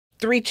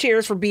3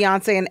 cheers for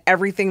Beyonce and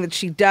everything that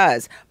she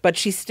does, but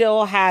she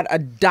still had a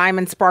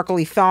diamond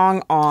sparkly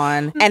thong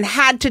on and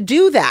had to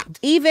do that.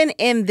 Even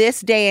in this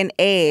day and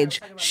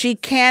age, she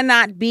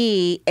cannot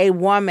be a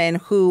woman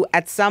who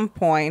at some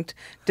point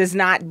does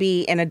not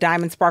be in a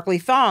diamond sparkly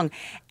thong.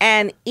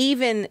 And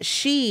even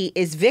she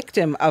is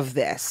victim of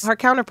this. Her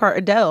counterpart,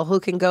 Adele, who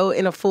can go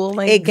in a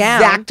full-length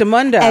gown.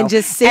 Exactamundo. And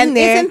just sing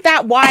there. Isn't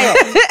that wild?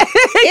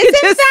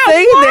 Isn't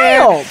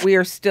that wild? We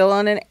are still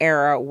in an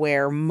era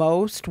where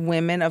most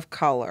women of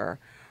color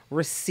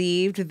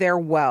received their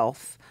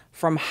wealth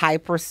from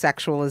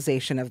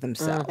hypersexualization of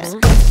themselves.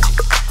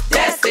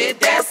 That's it,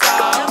 that's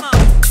all.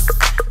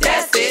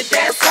 That's it,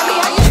 that's all. Tell me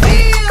how you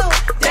feel.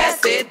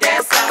 That's it,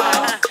 that's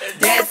all.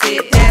 That's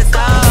it, that's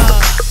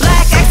all.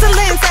 Black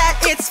excellence at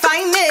its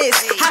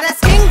finest. How that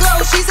skin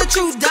glows, she's a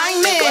true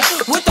diamond.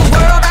 With the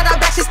world at her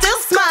back, she's still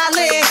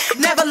smiling.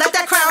 Never let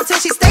that crown till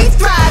she stays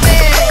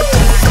thriving.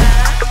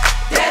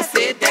 That's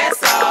it,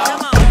 that's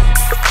all.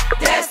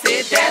 That's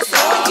it, that's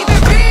all. Keep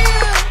it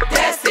real.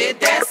 That's it,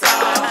 that's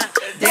all.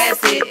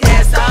 That's it,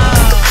 that's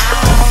all.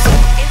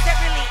 Is that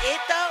really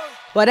it though?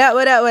 What up,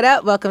 what up, what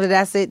up? Welcome to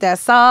That's It,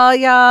 That's All,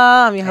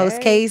 y'all. I'm your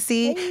host,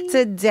 Casey. Hey.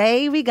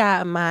 Today, we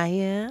got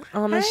Maiya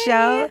on the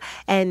show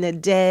and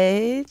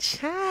Nadege.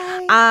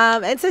 Hi.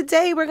 And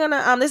today, we're going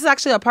to, this is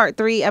actually a part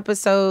 3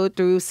 episode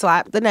through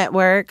Slap the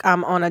Network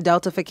on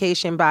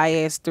adultification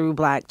bias through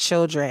Black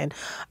children.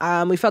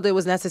 We felt it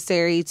was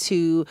necessary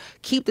to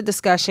keep the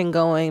discussion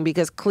going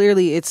because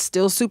clearly it's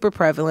still super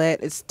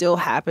prevalent. It's still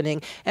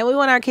happening. And we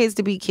want our kids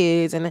to be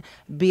kids and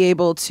be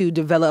able to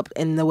develop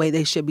in the way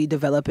they should be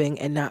developing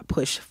and not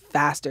push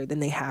faster than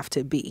they have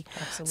to be.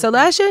 Absolutely. So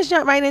let's just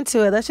jump right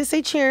into it. Let's just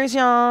say cheers,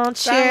 y'all.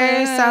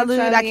 Cheers, salud.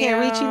 I can't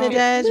reach you,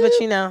 Nadege, but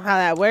you know how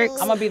that works.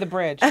 I'm going to be the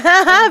bridge.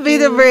 Be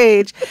the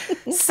bridge.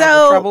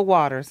 So troubled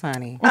waters,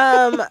 honey.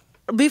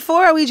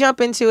 Before we jump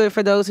into it,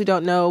 for those who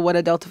don't know what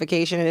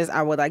adultification is,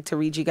 I would like to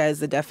read you guys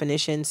the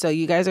definition so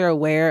you guys are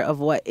aware of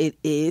what it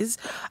is.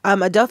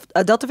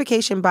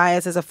 Adultification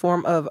bias is a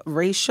form of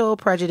racial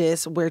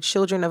prejudice where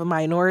children of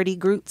minority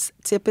groups,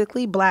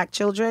 typically Black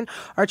children,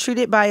 are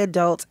treated by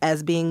adults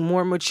as being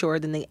more mature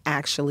than they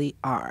actually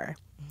are.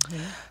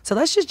 Mm-hmm. So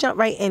let's just jump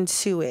right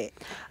into it.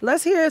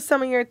 Let's hear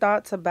some of your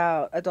thoughts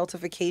about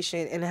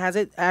adultification, and has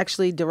it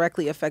actually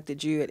directly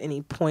affected you at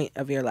any point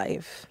of your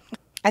life?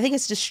 I think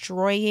it's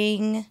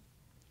destroying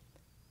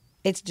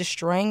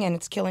and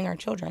it's killing our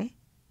children,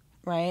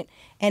 right?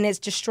 And it's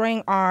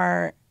destroying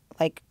our,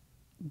 like,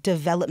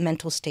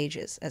 developmental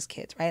stages as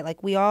kids, right?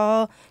 Like, we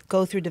all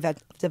go through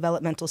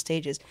developmental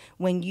stages.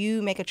 When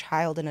you make a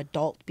child an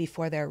adult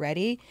before they're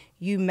ready,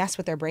 you mess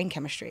with their brain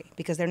chemistry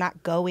because they're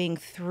not going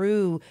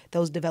through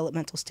those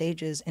developmental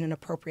stages in an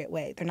appropriate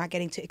way. They're not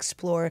getting to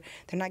explore.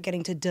 They're not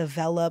getting to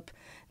develop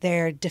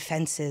their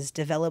defenses,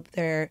 develop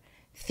their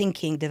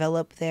thinking,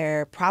 develop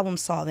their problem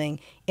solving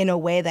in a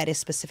way that is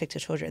specific to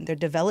children. They're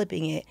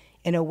developing it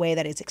in a way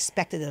that is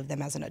expected of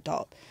them as an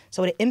adult.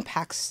 So it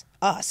impacts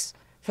us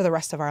for the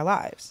rest of our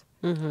lives.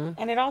 Mm-hmm.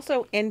 And it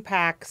also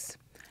impacts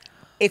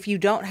if you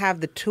don't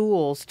have the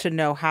tools to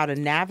know how to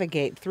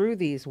navigate through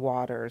these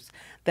waters,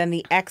 then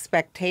the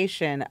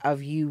expectation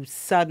of you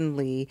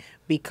suddenly,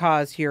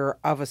 because you're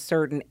of a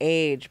certain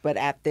age, but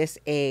at this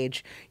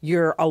age,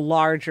 you're a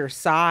larger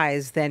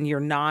size than your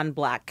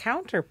non-Black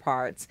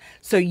counterparts.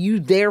 So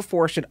you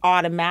therefore should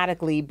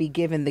automatically be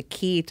given the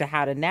key to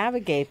how to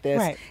navigate this,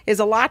 right, is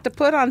a lot to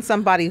put on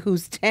somebody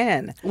who's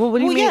 10. Well, what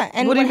do you mean? Yeah,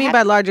 and what do you mean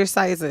by larger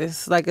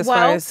sizes? Like as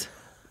far as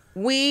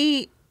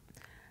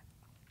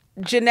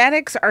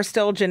genetics are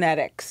still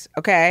genetics,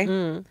 okay?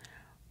 Mm.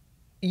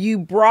 You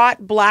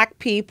brought Black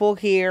people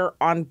here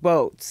on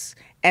boats,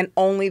 and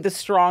only the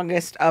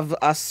strongest of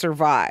us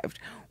survived.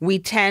 We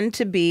tend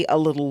to be a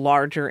little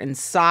larger in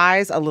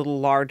size, a little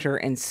larger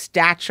in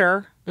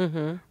stature,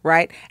 mm-hmm,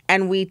 right?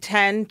 And we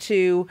tend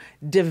to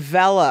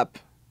develop,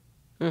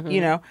 mm-hmm, you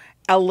know,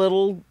 a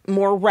little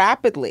more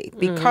rapidly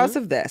because, mm-hmm,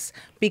 of this.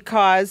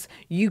 Because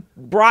you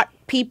brought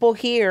people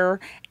here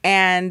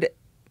and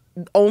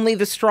only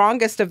the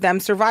strongest of them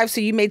survived, so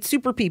you made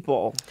super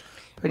people.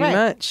 Pretty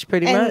much.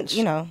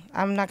 You know,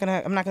 I'm not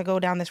gonna go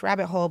down this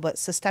rabbit hole, but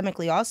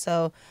systemically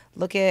also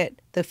look at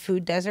the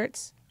food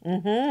deserts.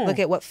 Mm-hmm. Look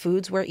at what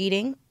foods we're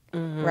eating.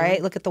 Mm-hmm.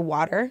 Right? Look at the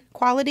water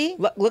quality.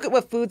 Look at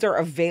what foods are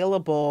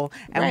available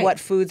and what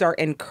foods are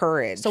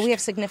encouraged. So we have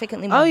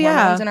significantly more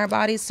hormones in our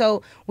bodies.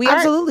 So we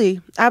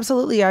absolutely.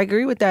 I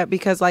agree with that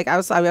because, like, I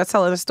was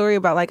telling a story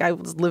about, like, I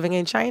was living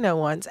in China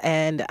once,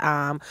 and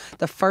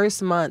the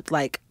first month,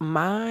 like,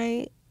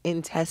 my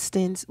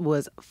intestines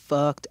was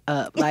fucked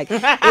up. Like,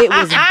 it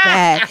was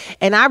bad.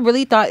 And I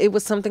really thought it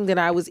was something that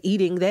I was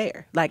eating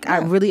there. Like, I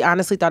really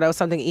honestly thought I was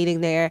something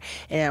eating there.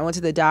 And I went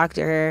to the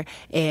doctor,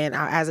 and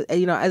as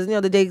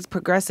the days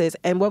progresses,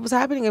 and what was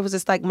happening, it was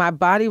just like my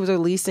body was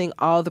releasing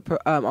all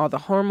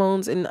the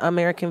hormones in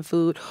American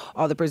food,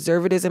 all the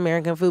preservatives in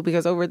American food,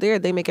 because over there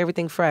they make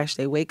everything fresh.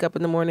 They wake up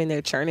in the morning,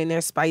 they're churning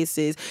their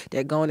spices,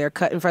 they're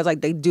cutting fresh,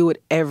 like they do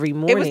it every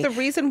morning. It was the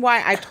reason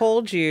why I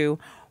told you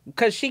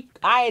because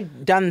I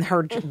had done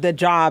the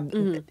job.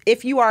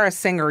 If you are a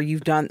singer,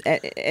 you've done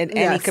in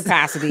any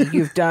capacity.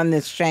 You've done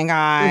this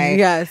Shanghai,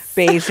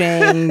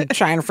 Beijing,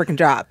 China freaking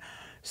job.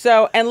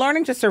 So, and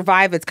learning to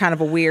survive, it's kind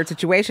of a weird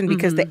situation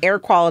because the air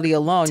quality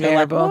alone,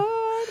 Terrible. you're like, what?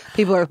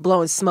 People are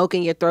blowing smoke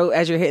in your throat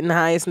as you're hitting the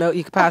highest note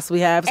you could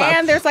possibly have. So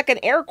and there's like an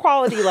air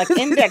quality like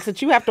index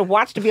that you have to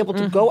watch to be able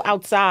to go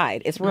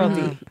outside. It's real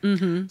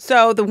deep.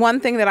 So the one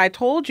thing that I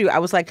told you, I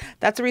was like,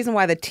 that's the reason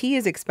why the tea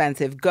is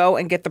expensive. Go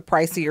and get the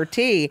price of your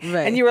tea.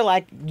 Right. And you were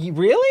like,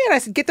 really? And I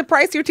said, get the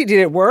price of your tea. Did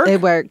it work?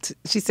 It worked.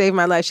 She saved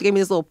my life. She gave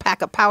me this little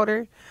pack of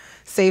powder.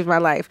 Saved my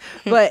life.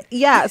 But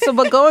yeah,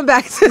 but going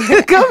back to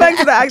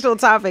the actual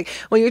topic,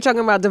 when you're talking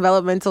about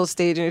developmental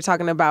stage and you're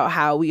talking about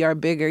how we are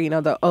bigger,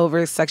 the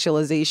over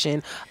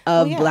sexualization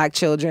of Black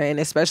children,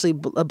 especially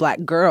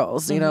Black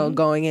girls,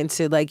 going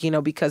into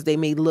because they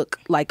may look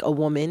like a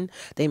woman,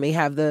 they may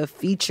have the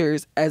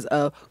features as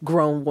a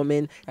grown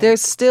woman. They're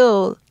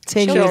still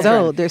 10 years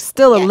old. They're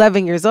still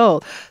 11 years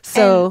old.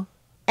 So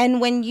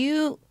and when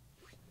you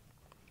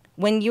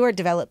are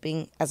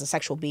developing as a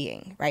sexual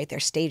being, right,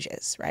 there's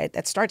stages, right?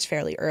 That starts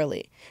fairly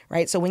early,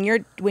 right? So when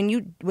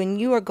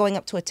you are going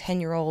up to a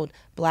 10-year-old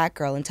Black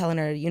girl and telling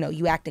her,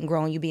 you acting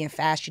grown, you being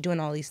fast, you doing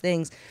all these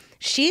things,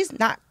 she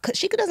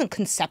doesn't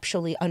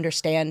conceptually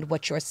understand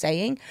what you're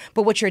saying,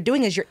 but what you're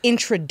doing is you're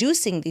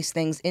introducing these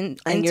things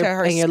into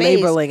her space, you're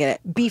labeling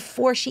it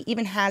before she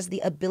even has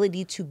the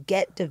ability to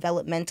get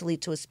developmentally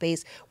to a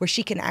space where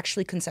she can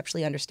actually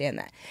conceptually understand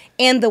that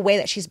and the way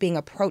that she's being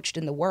approached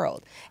in the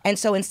world. And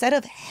so instead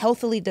of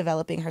healthily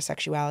developing her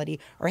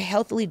sexuality or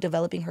healthily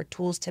developing her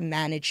tools to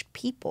manage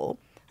people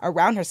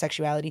around her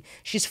sexuality,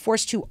 she's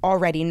forced to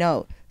already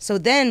know. So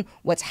then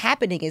what's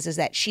happening is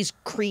that she's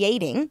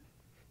creating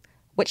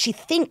what she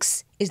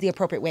thinks is the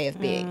appropriate way of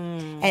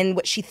being. And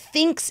what she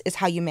thinks is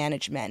how you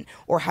manage men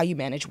or how you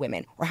manage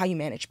women or how you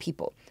manage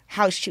people.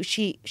 How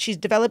she's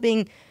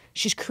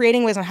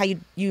creating ways on how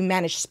you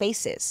manage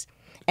spaces.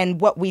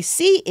 And what we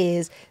see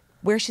is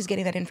where she's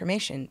getting that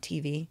information,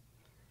 TV,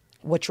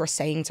 what you're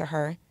saying to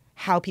her,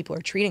 how people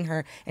are treating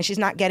her, and she's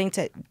not getting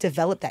to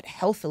develop that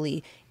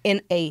healthily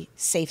in a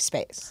safe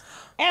space.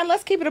 And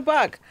let's keep it a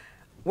buck.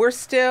 We're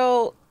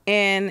still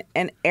in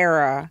an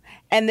era,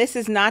 and this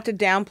is not to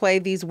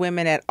downplay these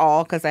women at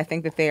all because I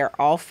think that they are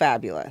all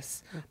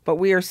fabulous, but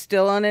we are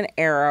still in an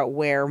era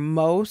where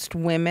most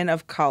women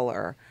of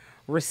color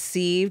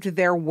received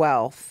their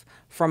wealth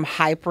from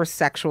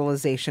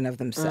hypersexualization of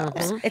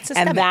themselves. It's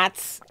systemic. And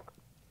that's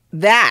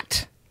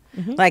that.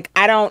 Like,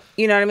 I don't,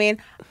 you know what I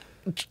mean?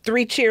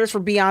 3 cheers for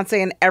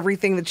Beyonce and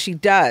everything that she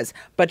does,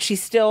 but she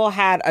still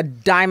had a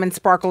diamond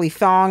sparkly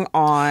thong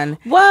on.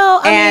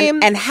 Well,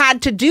 and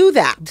had to do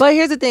that. But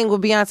here's the thing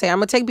with Beyonce. I'm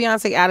gonna take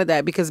Beyonce out of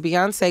that because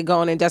Beyonce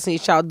going in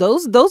Destiny's Child,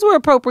 those were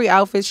appropriate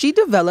outfits she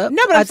developed.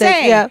 No, but I'm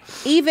saying,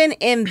 even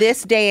in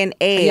this day and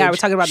age, we're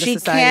talking about the she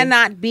society.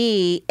 cannot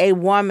be a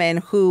woman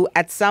who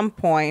at some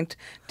point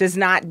does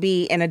not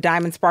be in a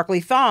diamond sparkly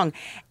thong.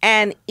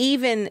 And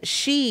even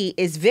she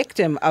is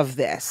victim of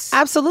this.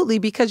 Absolutely,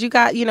 because you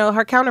got,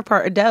 her counterpart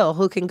Adele,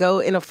 who can go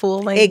in a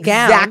full-length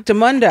gown.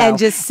 Exactamundo. And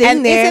just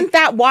sing there. Isn't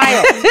that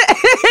wild? Isn't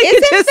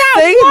just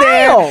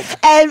that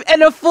wild?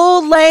 And a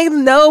full-length,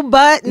 no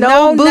butt,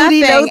 no booty,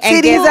 nothing, no and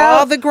titties get out.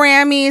 all the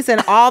Grammys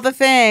and all the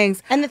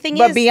things. And the thing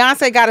but is,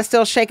 Beyonce got to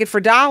still shake it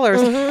for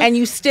dollars, and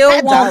you still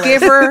won't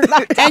give her,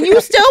 and you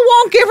still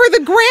won't give her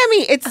the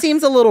Grammy. It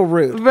seems a little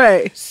rude,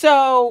 right?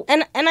 So,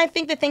 and I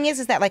think the thing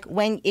is that like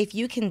if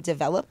you can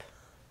develop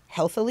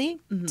healthily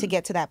to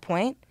get to that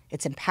point,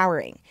 it's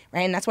empowering,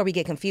 right? And that's why we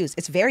get confused.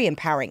 It's very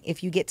empowering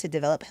if you get to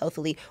develop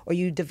healthily or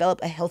you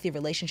develop a healthy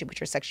relationship with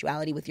your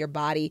sexuality, with your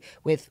body,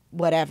 with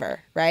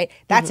whatever, right?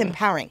 That's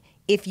empowering.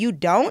 If you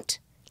don't,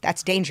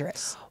 that's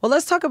dangerous. Well,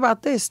 let's talk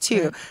about this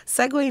too.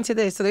 Segueing to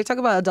this, so they talk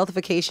about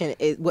adultification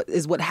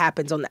is what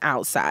happens on the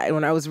outside.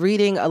 When I was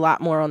reading a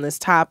lot more on this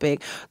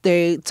topic,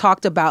 they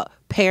talked about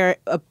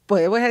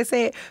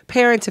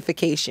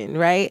parentification,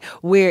 right?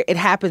 Where it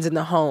happens in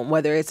the home,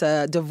 whether it's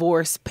a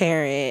divorced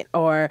parent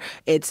or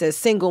it's a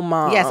single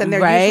mom. yes, and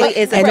there right? usually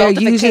is a And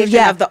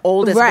adultification of the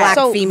oldest Black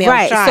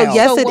female child. So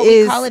yes, so it what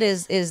is. we call it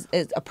is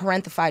a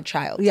parentified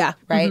child. Yeah.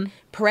 Right?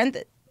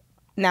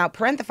 Now,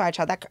 parentified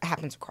child, that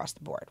happens across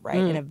the board, right?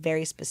 In a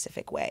very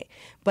specific way.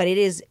 But it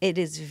is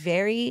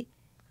very,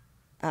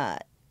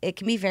 it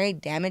can be very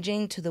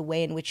damaging to the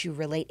way in which you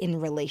relate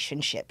in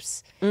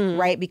relationships,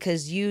 right?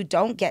 Because you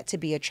don't get to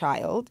be a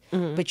child,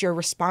 but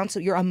you're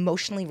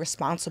emotionally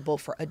responsible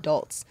for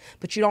adults.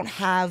 But you don't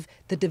have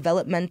the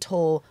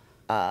developmental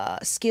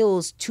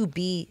skills to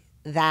be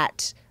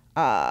that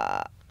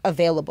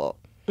available.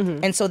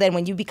 And so then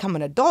when you become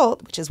an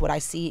adult, which is what I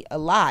see a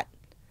lot,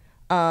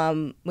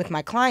 with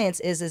my clients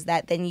is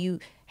that then you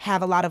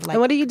have a lot of like.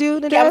 And what do you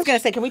do? I was going to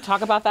say, can we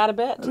talk about that a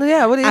bit?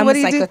 Yeah, what do you I'm a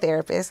do?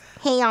 psychotherapist.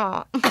 Hey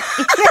y'all.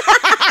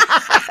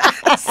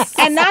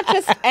 And not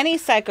just any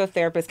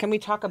psychotherapist. Can we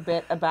talk a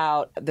bit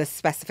about the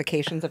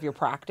specifications of your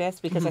practice?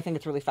 Because I think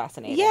it's really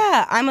fascinating.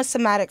 Yeah, I'm a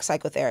somatic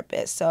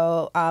psychotherapist,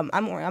 so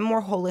I'm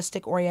more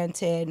holistic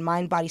oriented.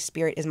 Mind, body,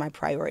 spirit is my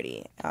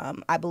priority.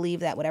 I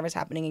believe that whatever's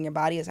happening in your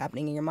body is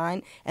happening in your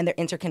mind, and they're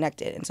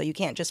interconnected, and so you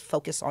can't just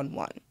focus on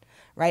one,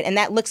 right? And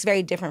that looks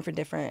very different for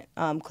different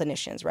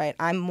clinicians, right?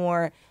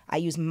 I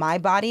use my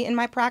body in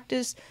my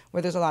practice,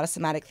 where there's a lot of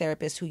somatic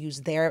therapists who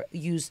use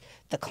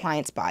the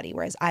client's body,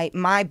 whereas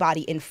my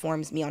body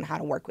informs me on how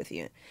to work with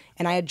you,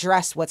 and I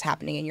address what's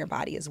happening in your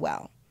body as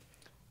well.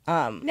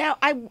 Now,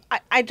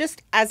 I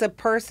just, as a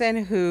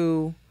person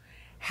who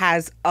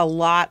has a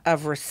lot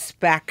of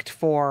respect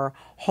for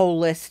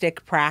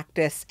holistic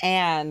practice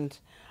and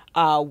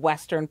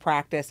Western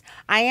practice,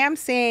 I am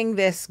seeing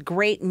this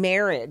great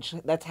marriage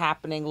that's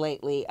happening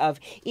lately of,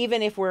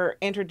 even if we're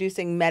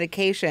introducing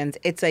medications,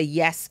 it's a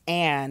yes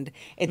and.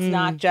 It's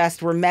not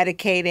just we're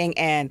medicating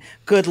and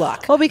good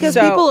luck. Well, because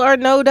people are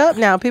knowed up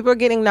now. People are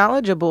getting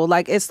knowledgeable.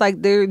 Like, it's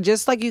like they're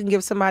just like you can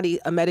give somebody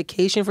a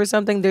medication for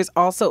something, there's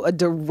also a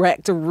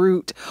direct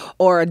root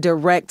or a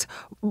direct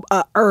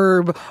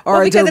herb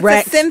or a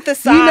direct, it's a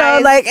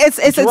synthesized, like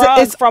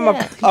it's from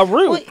a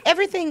root.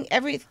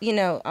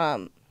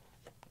 Well,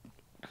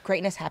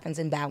 greatness happens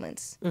in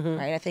balance,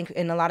 right? I think,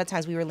 and a lot of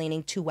times we were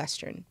leaning too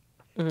Western,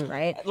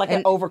 right? Like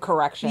an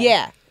overcorrection.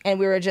 Yeah. And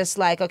we were just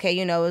like, okay,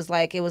 it was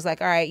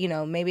like, all right,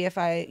 maybe if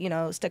I,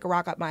 stick a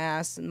rock up my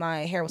ass,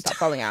 my hair will stop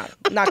falling out.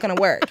 Not going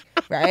to work,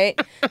 right?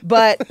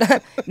 But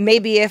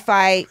maybe if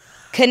I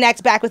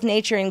connect back with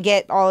nature and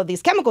get all of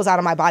these chemicals out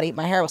of my body,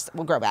 my hair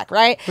will grow back,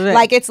 right?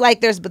 Like, it's like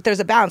there's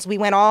a balance. We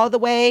went all the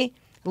way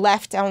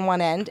left on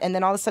one end, and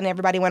then all of a sudden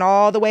everybody went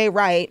all the way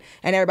right,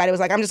 and everybody was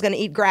like, I'm just going to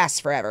eat grass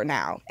forever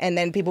now. And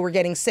then people were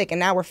getting sick, and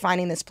now we're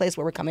finding this place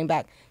where we're coming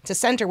back to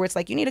center, where it's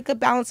like you need a good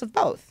balance of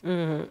both,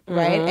 right?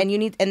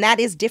 And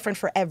that is different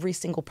for every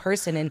single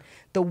person, and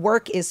the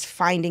work is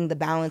finding the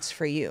balance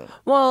for you.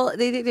 Well,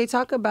 they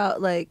talk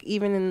about, like,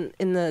 even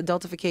in the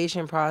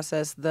adultification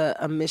process, the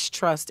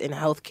mistrust in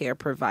healthcare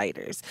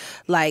providers.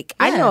 Like,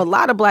 I know a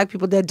lot of Black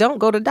people that don't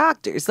go to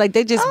doctors. Like,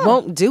 they just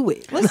won't do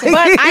it. Listen,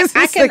 But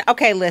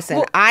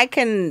I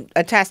can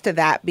attest to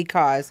that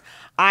because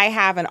I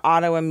have an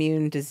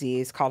autoimmune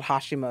disease called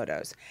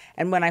Hashimoto's.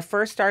 And when I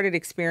first started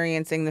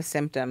experiencing the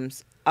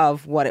symptoms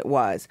of what it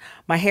was,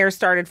 my hair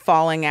started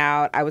falling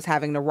out. I was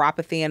having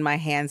neuropathy in my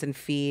hands and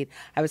feet.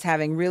 I was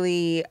having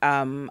really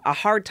a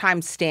hard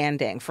time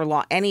standing for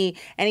long. Any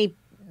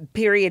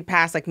period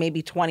past like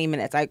maybe 20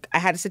 minutes. I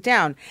had to sit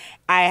down.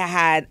 I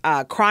had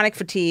chronic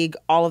fatigue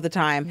all of the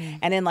time.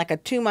 And in like a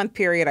 2-month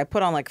period, I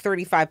put on like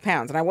 35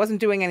 pounds and I wasn't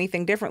doing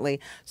anything differently.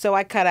 So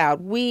I cut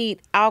out wheat,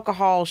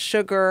 alcohol,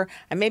 sugar.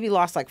 I maybe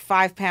lost like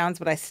 5 pounds,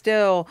 but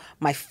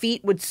my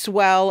feet would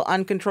swell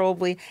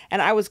uncontrollably.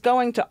 And I was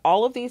going to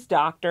all of these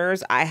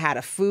doctors. I had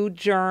a food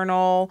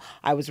journal.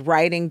 I was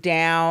writing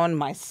down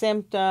my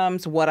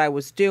symptoms, what I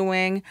was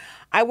doing.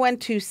 I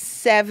went to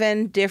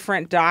 7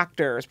 different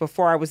doctors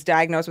before I was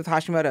diagnosed with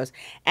Hashimoto's,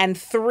 and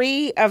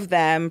 3 of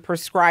them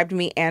prescribed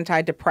me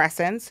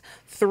antidepressants.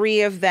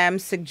 3 of them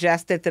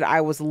suggested that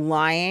I was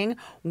lying.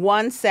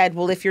 One said,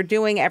 well, if you're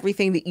doing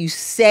everything that you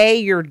say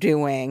you're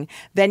doing,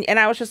 then, and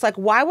I was just like,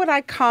 why would I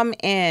come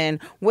in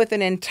with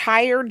an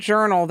entire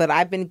journal that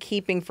I've been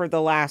keeping for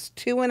the last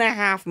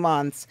 2.5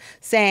 months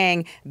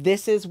saying,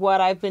 this is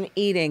what I've been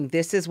eating,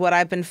 this is what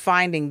I've been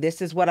finding,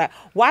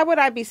 why would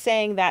I be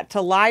saying that to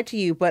lie to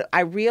you? But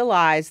I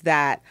realized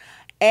that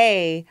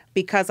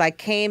because I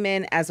came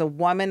in as a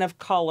woman of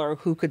color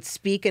who could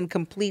speak in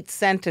complete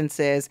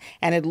sentences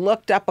and had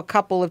looked up a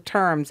couple of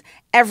terms,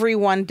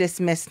 everyone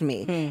dismissed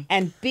me.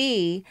 And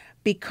B,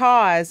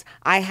 because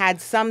I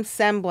had some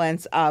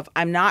semblance of,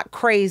 I'm not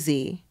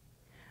crazy.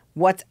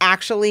 What's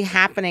actually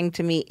happening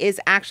to me is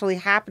actually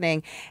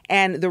happening.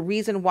 And the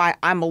reason why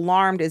I'm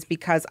alarmed is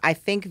because I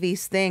think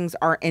these things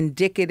are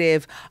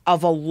indicative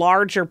of a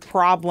larger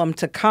problem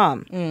to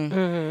come.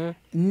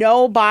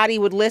 Nobody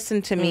would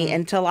listen to me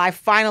until I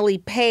finally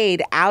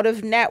paid out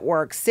of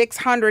network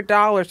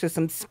 $600 to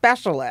some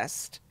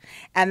specialist.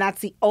 And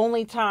that's the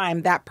only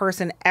time that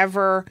person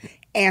ever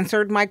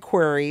answered my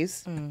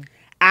queries,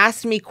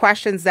 asked me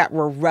questions that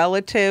were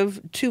relative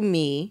to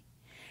me.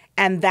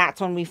 And that's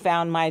when we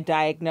found my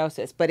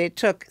diagnosis. But it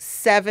took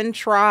 7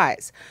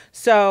 tries.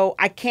 So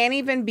I can't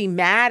even be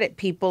mad at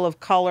people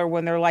of color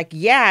when they're like,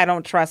 yeah, I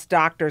don't trust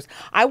doctors.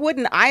 I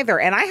wouldn't either.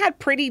 And I had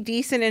pretty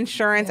decent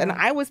insurance and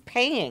I was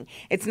paying.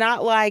 It's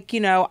not like,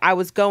 I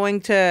was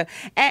going to,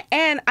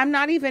 and I'm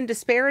not even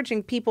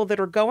disparaging people that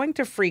are going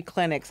to free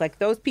clinics. Like,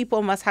 those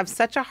people must have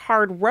such a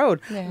hard road.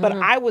 But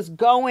I was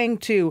going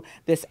to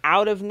this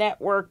out of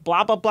network,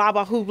 blah, blah, blah,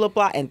 blah, blah,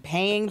 blah, and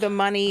paying the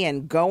money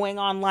and going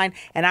online.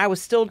 And I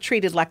was still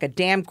treated like a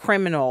damn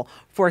criminal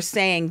for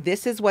saying,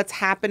 this is what's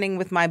happening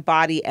with my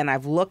body, and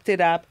I've looked it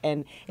up,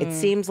 and it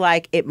seems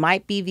like it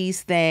might be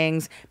these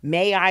things.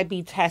 May I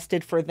be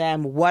tested for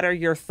them? What are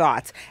your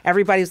thoughts?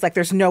 Everybody's like,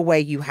 there's no way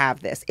you have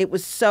this. It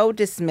was so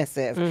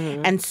dismissive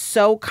and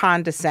so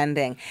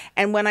condescending.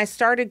 And when I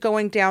started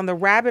going down the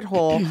rabbit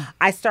hole,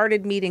 I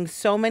started meeting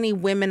so many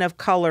women of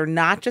color,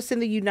 not just in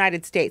the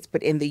United States,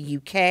 but in the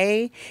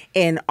UK,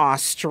 in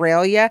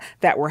Australia,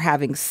 that were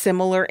having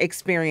similar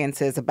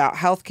experiences about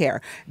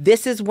healthcare.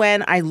 This is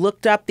when I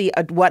looked up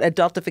what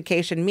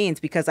adultification means,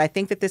 because I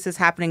think that this is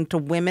happening to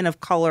women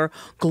of color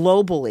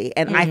globally,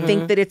 and I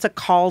think that it's a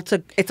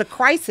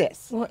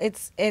crisis. Well,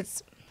 it's.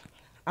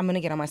 I'm gonna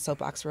get on my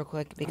soapbox real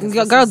quick because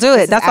Girl, do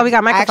it. That's why we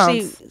got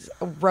microphones. I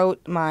actually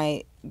wrote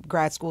my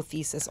grad school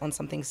thesis on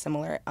something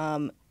similar.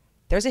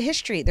 There's a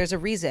history. There's a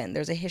reason.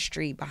 There's a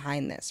history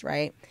behind this,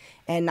 right?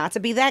 And not to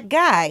be that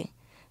guy,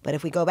 but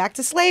if we go back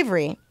to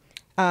slavery.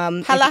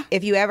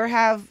 If you ever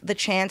have the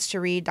chance to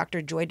read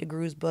Dr. Joy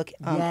DeGruy's book,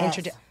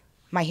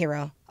 my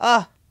hero.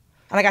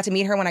 And I got to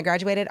meet her when I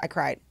graduated. I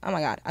cried. Oh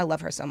my God, I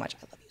love her so much. I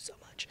love you so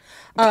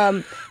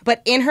much.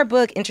 But in her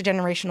book,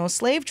 Intergenerational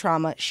Slave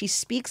Trauma, she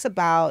speaks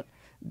about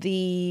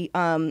the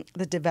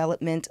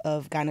development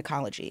of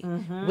gynecology,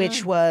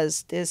 which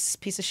was this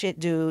piece of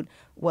shit dude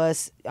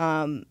was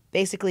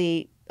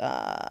basically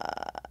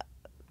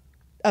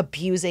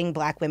abusing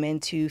Black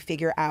women to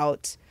figure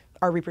out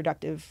our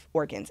reproductive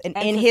organs, and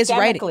in his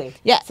writing,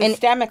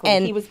 systemically,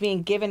 and he was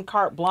being given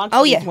carte blanche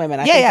to these women.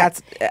 I think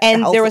that's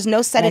and there was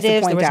no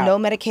sedatives, there was no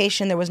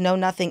medication, there was no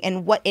nothing.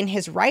 And what in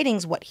his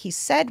writings, what he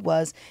said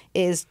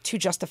is to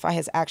justify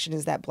his action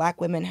is that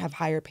Black women have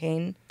higher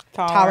pain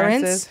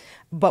tolerance,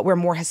 but we're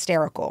more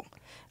hysterical.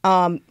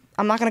 I'm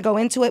not going to go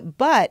into it,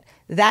 but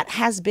that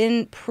has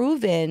been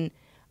proven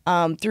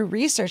through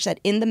research that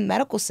in the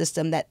medical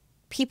system that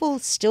people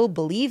still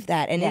believe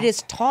that, and it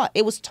is taught.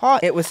 It was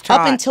taught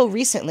up until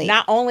recently.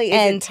 Not only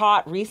is it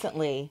taught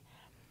recently,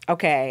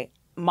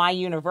 my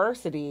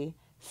university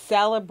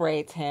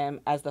celebrates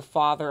him as the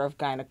father of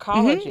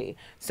gynecology.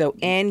 So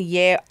in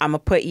Yale, I'm going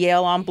to put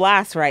Yale on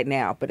blast right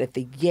now, but at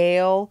the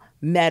Yale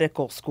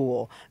Medical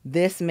School,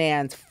 this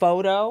man's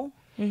photo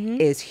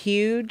is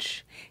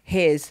huge.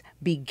 His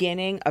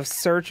beginning of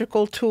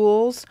surgical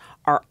tools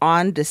are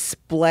on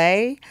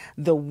display.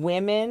 The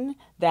women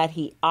that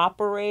he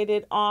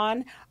operated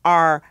on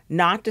are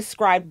not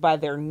described by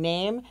their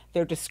name.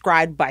 They're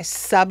described by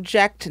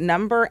subject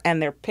number,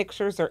 and their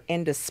pictures are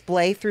in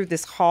display through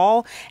this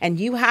hall. And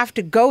you have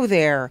to go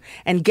there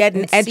and get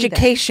an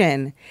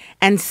education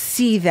and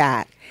see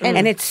that.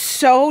 And it's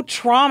so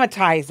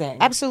traumatizing.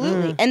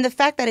 Absolutely. And the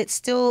fact that it's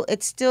still,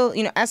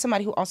 as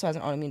somebody who also has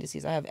an autoimmune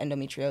disease, I have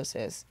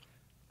endometriosis.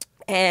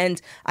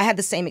 And I had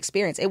the same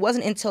experience. It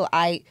wasn't until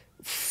I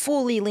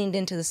fully leaned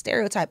into the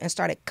stereotype and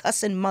started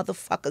cussing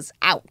motherfuckers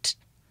out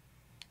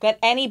that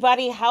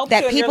anybody helped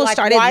that you, people like,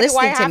 started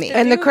listening to me.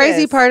 And the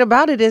crazy part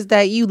about it is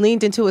that you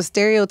leaned into a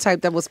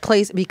stereotype that was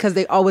placed because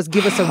they always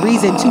give us a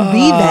reason to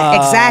be that.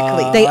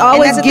 Exactly. They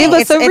always give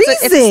us a reason.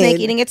 It's a snake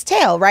eating its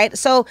tail, right?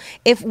 So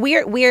if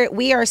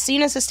we are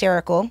seen as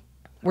hysterical,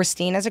 we're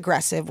seen as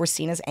aggressive, we're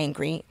seen as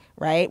angry,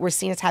 right? We're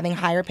seen as having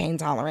higher pain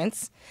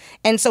tolerance.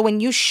 And so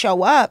when you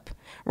show up,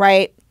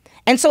 right?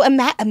 And so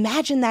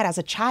imagine that as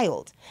a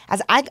child.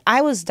 As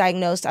I was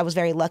diagnosed, I was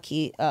very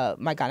lucky.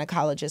 My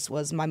gynecologist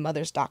was my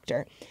mother's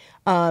doctor.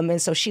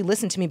 And so she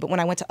listened to me. But when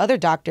I went to other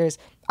doctors,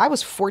 I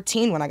was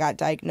 14 when I got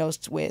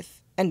diagnosed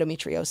with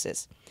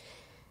endometriosis.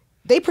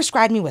 They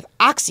prescribed me with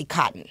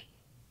Oxycontin.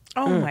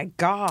 Oh, my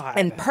God.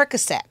 And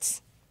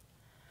Percocets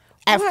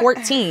at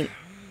 14.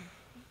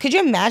 Could you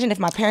imagine if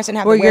my parents didn't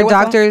have Were the wherewithal?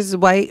 your doctors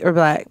white or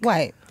Black?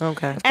 White.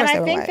 Okay. And I they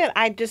were think white.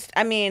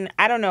 that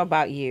I don't know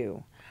about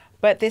you,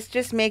 but this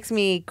just makes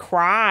me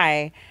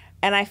cry.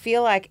 And I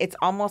feel like it's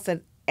almost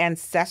an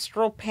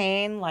ancestral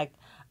pain. Like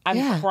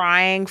I'm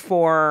crying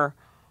for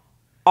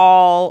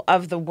all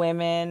of the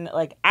women.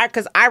 Like,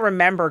 because I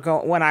remember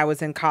when I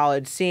was in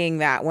college, seeing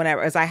that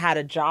as I had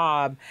a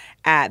job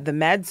at the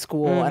med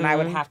school, and I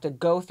would have to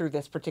go through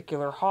this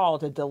particular hall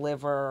to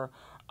deliver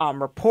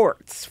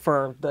reports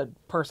for the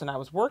person I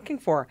was working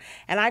for.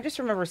 And I just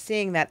remember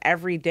seeing that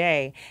every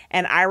day.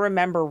 And I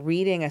remember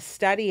reading a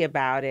study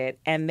about it,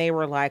 and they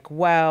were like,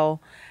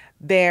 well,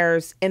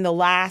 there's in the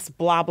last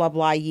blah, blah,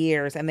 blah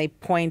years, and they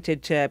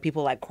pointed to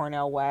people like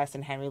Cornel West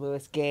and Henry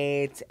Louis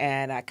Gates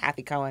and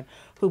Kathy Cohen,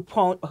 who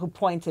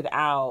pointed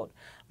out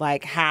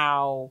like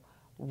how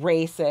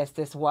racist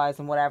this was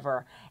and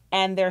whatever.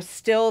 And there's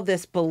still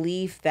this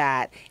belief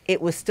that it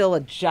was still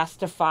a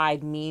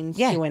justified means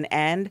to an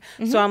end.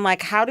 So I'm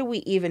like, how do we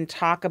even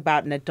talk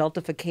about an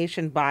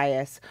adultification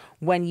bias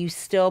when you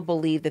still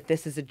believe that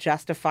this is a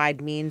justified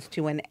means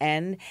to an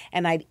end?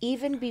 And I'd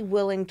even be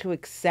willing to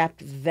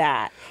accept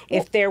that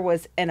if there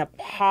was an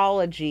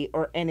apology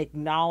or an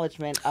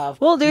acknowledgement of,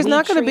 well, there's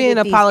not going to be an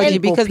apology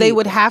because they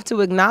would have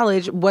to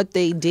acknowledge what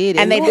they did.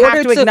 And they'd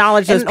have to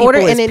acknowledge those people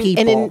as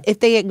people. And if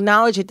they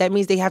acknowledge it, that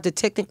means they have to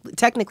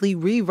technically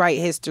rewrite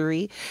history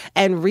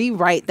and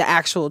rewrite the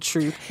actual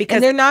truth,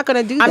 because they're not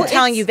going to do that. I'm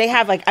telling you, they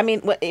have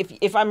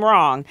if I'm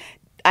wrong,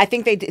 I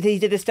think they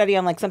did a study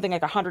on like something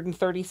like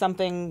 130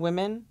 something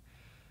women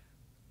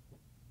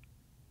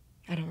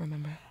I don't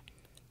remember.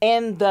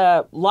 in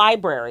the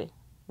library,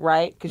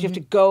 right? Because you have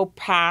to go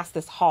past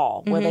this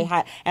hall where they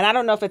had, and I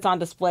don't know if it's on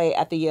display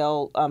at the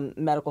Yale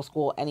Medical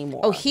School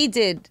anymore. Oh, he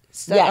did.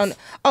 Yes.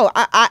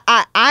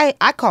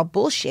 I call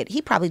bullshit.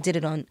 He probably did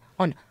it on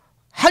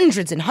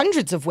hundreds and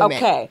hundreds of women.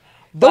 Okay.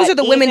 Those But are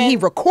the women he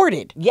even-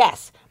 recorded.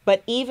 Yes,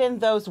 but even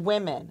those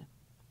women,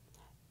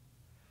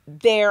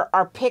 there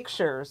are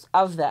pictures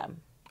of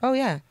them, Oh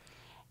yeah,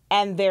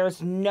 and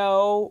there's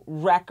no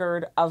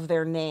record of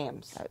their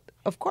names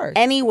of course.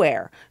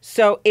 anywhere.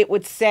 So it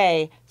would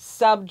say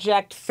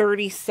subject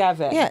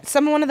 37. Yeah,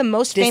 one of the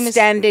most famous.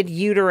 Distended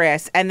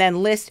uterus, and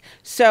then list.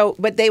 So,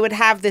 but they would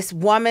have this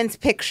woman's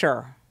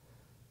picture,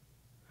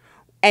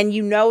 and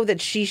you know that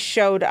she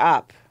showed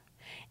up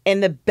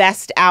in the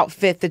best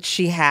outfit that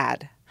she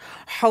had,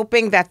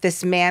 hoping that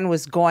this man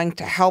was going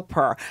to help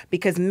her,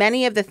 because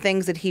many of the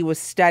things that he was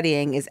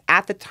studying is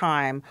at the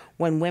time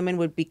when women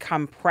would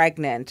become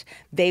pregnant,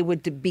 they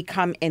would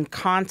become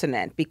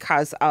incontinent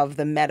because of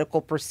the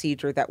medical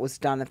procedure that was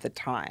done at the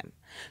time.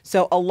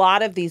 So a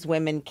lot of these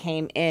women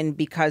came in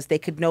because they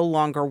could no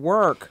longer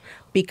work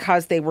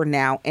because they were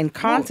now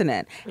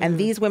incontinent. And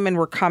these women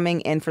were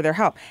coming in for their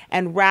help.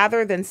 And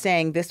rather than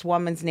saying this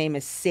woman's name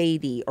is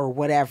Sadie or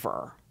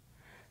whatever,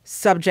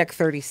 subject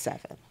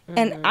 37.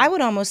 And I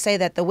would almost say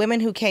that the women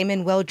who came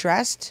in well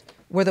dressed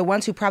were the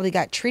ones who probably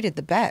got treated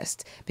the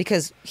best,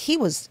 because he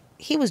was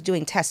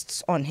doing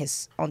tests on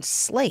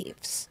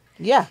slaves.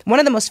 Yeah. One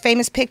of the most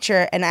famous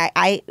picture, and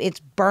I it's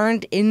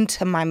burned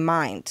into my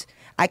mind.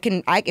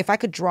 If I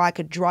could draw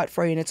it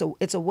for you. And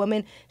it's a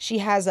woman. She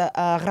has a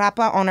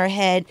rapa on her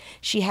head.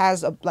 She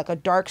has like a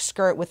dark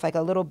skirt with like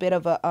a little bit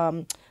of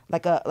a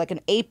like an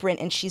apron,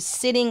 and she's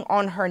sitting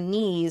on her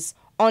knees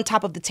on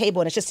top of the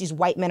table, and it's just these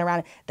white men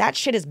around. That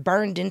shit is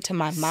burned into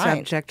my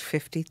mind. Subject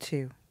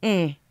 52.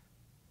 And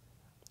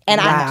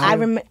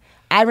Wow.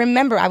 I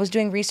remember I was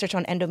doing research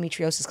on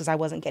endometriosis because I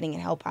wasn't getting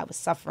help. I was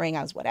suffering.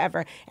 I was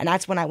whatever. And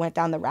that's when I went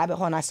down the rabbit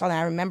hole and I saw that.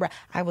 I remember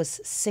I was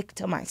sick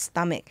to my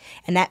stomach.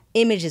 And that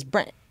image is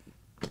burnt.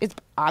 It's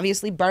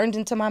obviously burned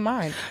into my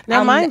mind.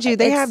 Now, mind you,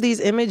 they it's- have these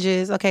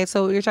images. Okay,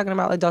 so you're talking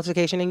about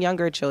adultification in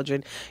younger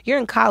children. You're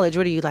in college.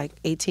 What are you, like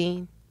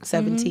 18,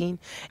 17?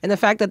 And the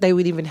fact that they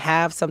would even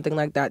have something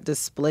like that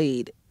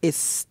displayed is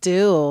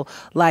still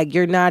like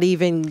you're not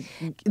even.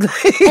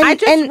 I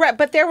just read,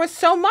 but there was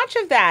so much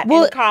of that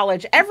in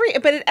college. At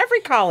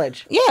every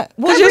college. Yeah.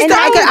 Because you're still,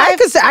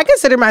 I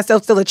consider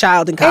myself still a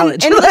child in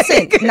college. And Like-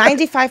 listen,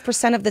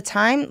 95% of the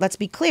time, let's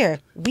be clear,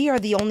 we are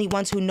the only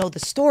ones who know the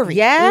story.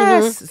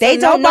 Yes. So They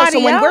don't know. So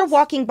nobody when we're else-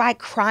 walking by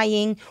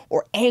crying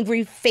or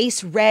angry,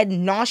 face red,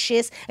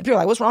 nauseous, and people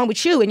are like, what's wrong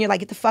with you? And you're like,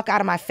 get the fuck out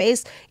of my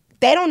face.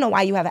 They don't know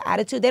why you have an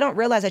attitude. They don't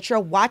realize that you're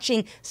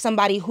watching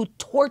somebody who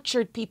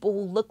tortured people who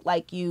look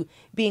like you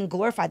being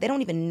glorified. They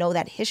don't even know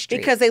that history.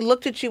 Because they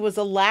looked at you as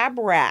a lab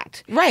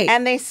rat. Right.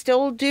 And they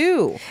still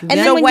do. And And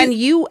then so when when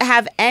you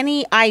have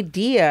any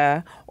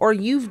idea or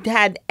you've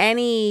had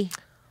any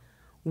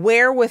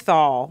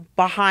wherewithal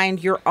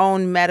behind your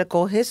own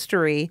medical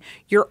history,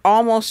 you're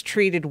almost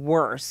treated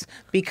worse.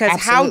 Because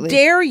Absolutely. how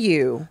dare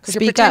you? Because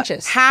you're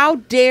pretentious. How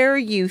dare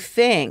you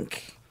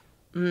think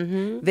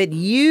that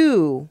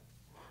you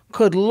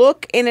could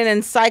look in an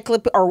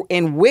encyclopedia or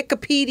in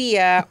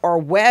Wikipedia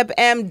or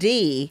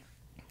WebMD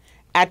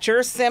at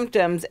your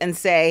symptoms and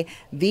say,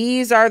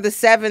 these are the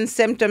 7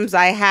 symptoms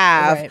I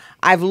have. Right.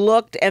 I've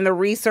looked and the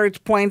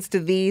research points to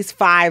these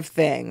 5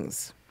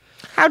 things.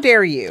 How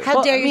dare you? How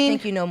Well, dare I you mean-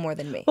 think you know more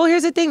than me? Well,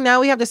 here's the thing. Now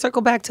we have to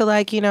circle back to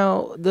like,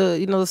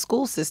 the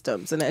school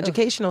systems and the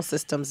educational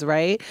systems,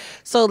 right?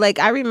 So like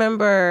I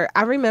remember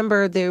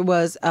there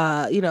was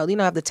have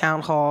the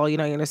town hall,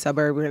 you're in a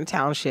suburb, you're in a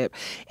township,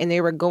 and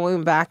they were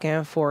going back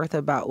and forth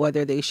about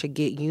whether they should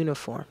get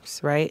uniforms,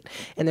 right?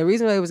 And the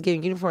reason why they was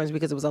getting uniforms is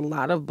because it was a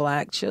lot of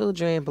black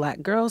children,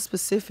 black girls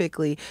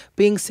specifically,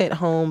 being sent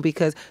home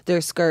because their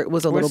skirt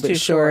was a little too bit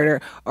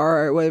shorter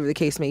or whatever the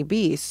case may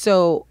be.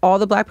 So all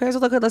the black parents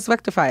were like, let's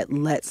rectify it.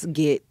 Let's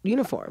get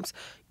uniforms.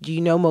 Do you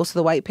know most of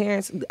the white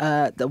parents?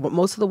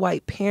 Most of the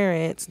white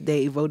parents,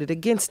 they voted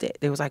against it.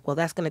 They was like, well,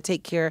 that's going to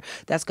take care.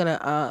 That's going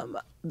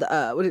to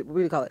what do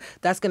you call it?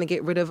 That's going to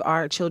get rid of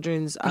our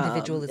children's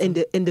Individualism.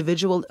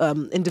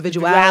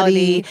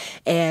 individuality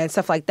and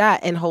stuff like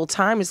that. And whole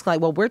time it's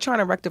like, well, we're trying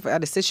to rectify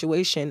a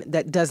situation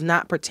that does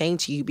not pertain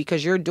to you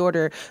because your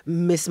daughter,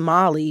 Miss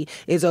Molly,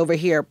 is over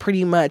here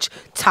pretty much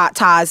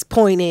tatas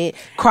pointed,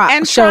 crop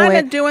And showing,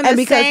 trying to doing and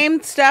the because-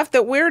 same stuff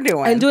that we're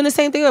doing. and doing the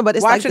same thing, but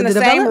it's Watching like the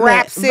same development,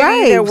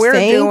 rhapsody that we're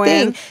same doing.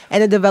 thing.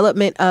 And the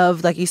development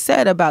of, like you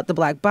said, about the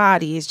black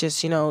body is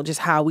just just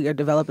how we are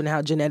developing,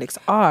 how genetics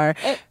are.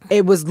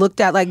 It was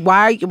looked at like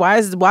why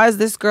is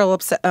this girl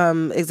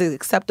is it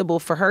acceptable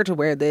for her to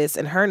wear this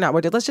and her not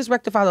wear it? Let's just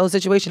rectify the whole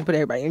situation, put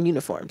everybody in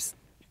uniforms.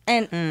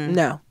 And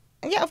No.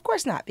 yeah, of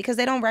course not, because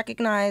they don't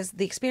recognize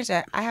the experience.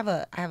 I have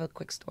a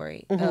quick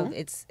story. Of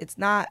it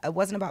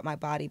wasn't about my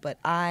body, but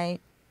I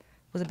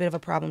was a bit of a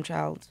problem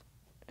child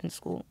in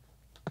school.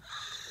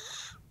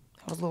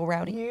 I was a little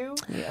rowdy. You?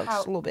 Yeah,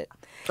 just a little bit.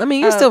 I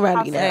mean, you're still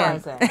rowdy now.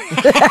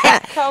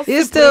 Kelsey,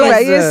 You're still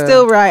right. You're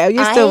still right.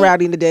 You're still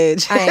rowdy in the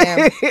ditch.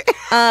 I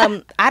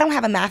am. I don't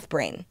have a math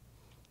brain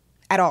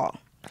at all.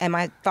 And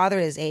my father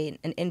is an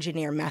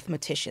engineer,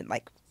 mathematician,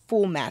 like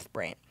full math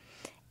brain.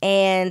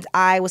 And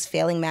I was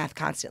failing math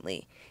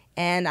constantly.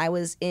 And I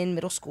was in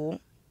middle school.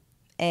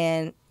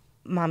 And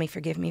mommy,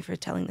 forgive me for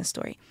telling this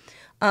story.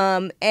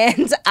 And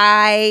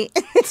I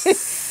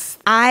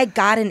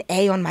got an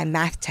A on my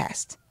math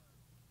test.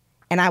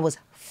 And I was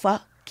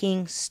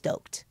fucking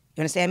stoked.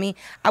 You understand me?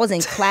 I was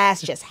in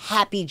class just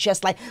happy,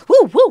 just like,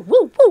 woo, woo,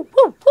 woo, woo,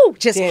 woo, woo,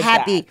 just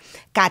happy.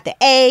 Got the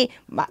A.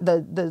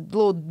 The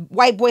little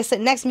white boy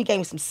sitting next to me gave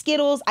me some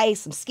Skittles. I ate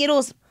some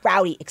Skittles.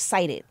 Rowdy,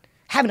 excited.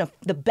 Having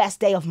the best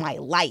day of my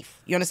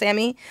life. You understand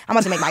me? I'm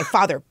about to make my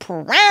father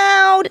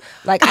proud.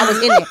 Like, I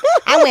was in there.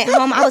 I went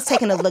home. I was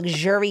taking a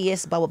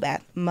luxurious bubble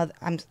bath.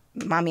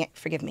 Mommy,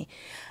 forgive me.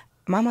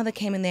 My mother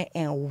came in there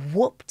and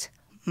whooped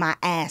my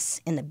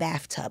ass in the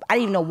bathtub. I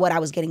didn't even know what I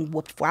was getting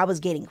whooped for. I was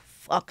getting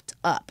fucked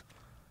up.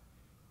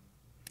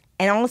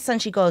 And all of a sudden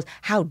she goes,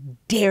 how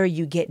dare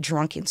you get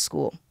drunk in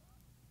school?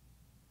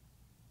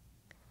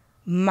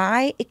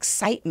 My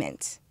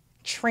excitement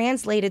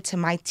translated to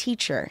my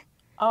teacher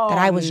that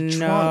I was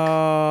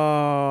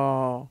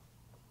drunk.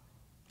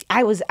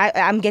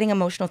 I'm getting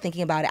emotional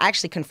thinking about it. I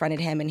actually confronted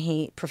him and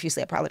he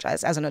profusely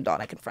apologized. As an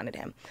adult, I confronted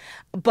him.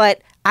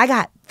 But I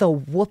got the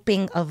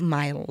whooping of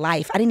my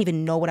life. I didn't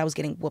even know what I was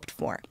getting whooped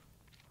for.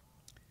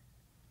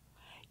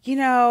 You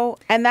know,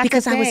 and that's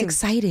because the I was thing.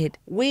 excited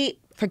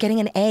for getting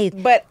an A.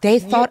 But they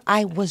thought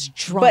I was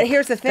drunk. But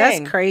here's the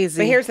thing. That's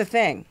crazy. But here's the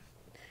thing.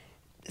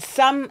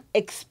 Some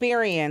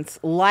experience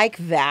like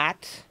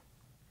that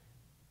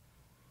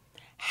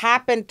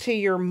happened to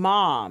your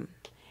mom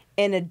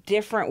in a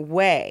different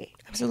way.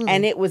 Absolutely.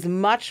 And it was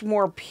much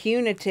more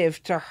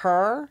punitive to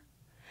her.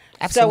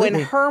 Absolutely. So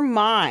in her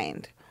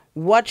mind,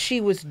 what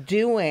she was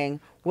doing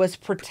was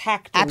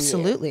protecting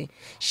Absolutely. you.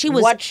 She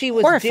was What she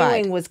was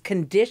horrified. doing was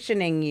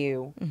conditioning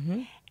you.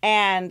 Mm-hmm.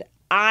 And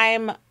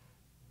I'm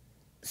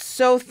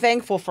so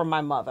thankful for my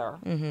mother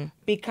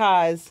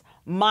because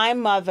my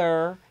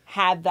mother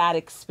had that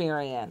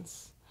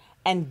experience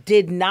and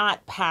did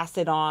not pass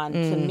it on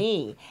to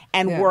me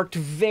and worked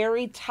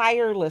very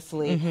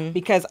tirelessly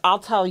because I'll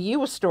tell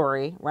you a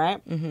story,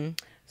 right?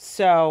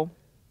 So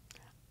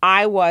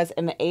I was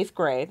in the 8th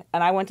grade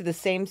and I went to the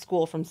same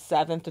school from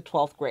 7th to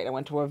 12th grade. I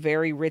went to a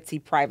very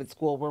ritzy private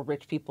school where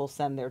rich people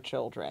send their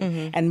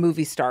children and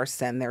movie stars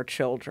send their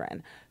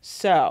children.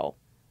 So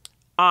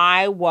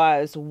I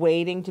was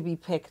waiting to be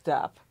picked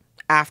up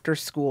after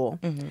school.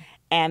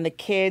 And the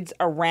kids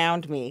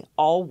around me,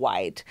 all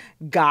white,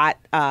 got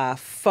a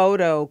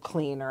photo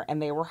cleaner and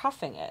they were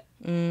huffing it.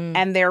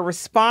 And their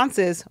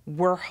responses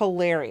were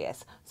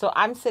hilarious. So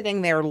I'm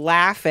sitting there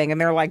laughing and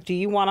they're like, do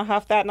you want to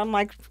huff that? And I'm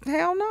like,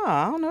 hell no,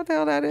 I don't know what the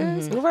hell that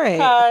is. Right.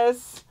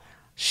 Because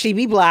she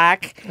be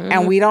black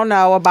and we don't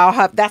know about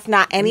huff. That's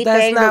not anything.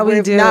 That's not what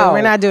we do. No.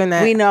 We're not doing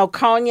that. We know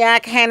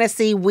cognac,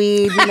 Hennessy,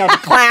 weed, you know, the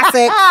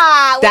classics.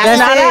 That's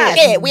not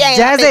it. We ain't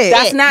That's it.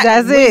 That's not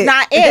it.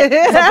 not it.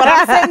 So, but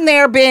I'm sitting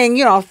there being,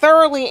 you know,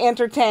 thoroughly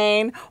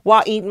entertained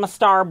while eating my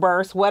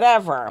Starburst,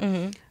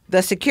 whatever.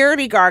 The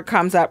security guard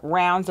comes up,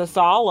 rounds us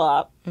all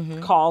up,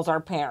 calls our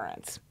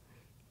parents,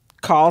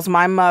 calls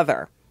my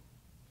mother,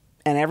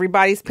 and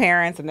everybody's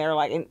parents, and they're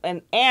like,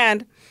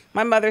 and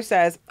my mother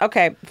says,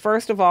 okay,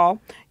 first of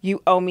all, you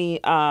owe me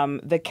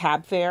the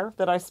cab fare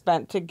that I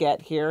spent to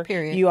get here.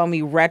 Period. You owe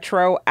me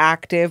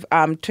retroactive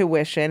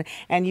tuition,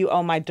 and you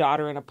owe my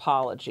daughter an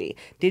apology.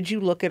 Did you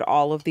look at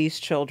all of these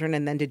children,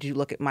 and then did you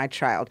look at my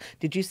child?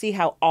 Did you see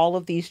how all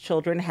of these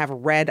children have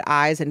red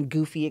eyes and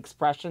goofy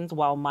expressions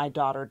while my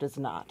daughter does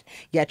not?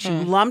 Yet you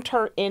lumped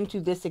her into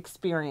this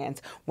experience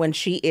when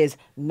she is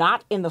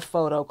not in the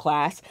photo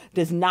class,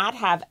 does not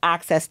have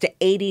access to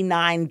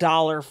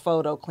 $89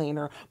 photo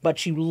cleaner,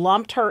 but you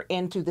lumped her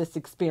into this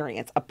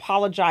experience.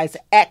 Apologize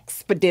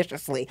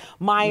expeditiously.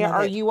 Maya,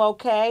 are you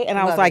okay? And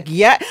I was like,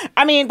 yeah.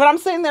 I mean, but I'm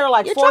sitting there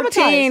like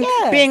 14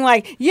 being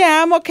like,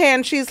 yeah, I'm okay.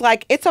 And she's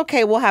like, it's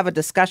okay. We'll have a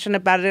discussion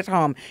about it at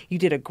home. You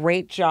did a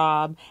great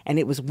job. And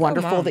it was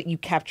wonderful that you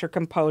kept your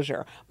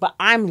composure. But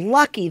I'm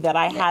lucky that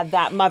I had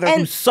that mother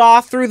who saw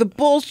through the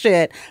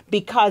bullshit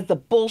because the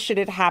bullshit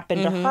had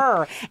happened to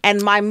her.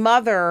 And my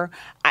mother,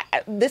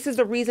 this is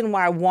the reason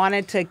why I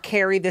wanted to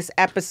carry this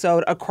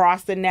episode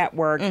across the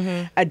network.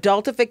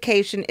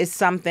 Adultification is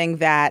something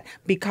that,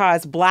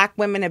 because Black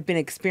women have been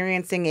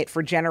experiencing it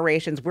for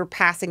generations, we're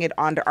passing it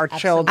on to our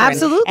children.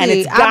 Absolutely. And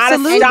it's gotta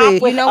Absolutely.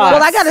 stop with You know us. what?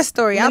 Well, I got a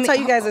story. I'll tell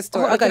you guys a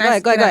story. Okay,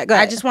 go ahead.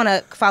 I just want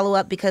to follow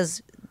up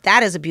because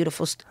that is a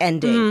beautiful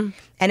ending.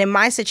 And in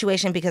my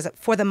situation, because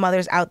for the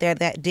mothers out there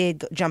that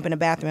did jump in the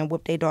bathroom and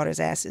whoop their daughters'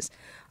 asses,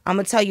 I'm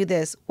going to tell you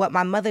this. What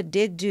my mother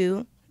did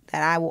do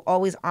that I will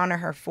always honor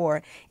her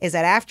for is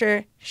that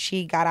after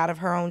she got out of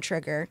her own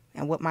trigger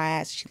and whooped my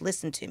ass, she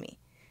listened to me.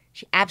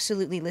 She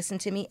absolutely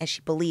listened to me and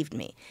she believed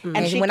me.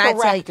 And she when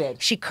corrected. I tell you,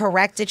 she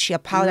corrected, she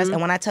apologized.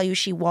 And when I tell you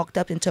she walked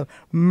up into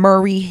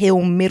Murray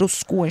Hill Middle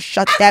School and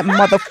shut that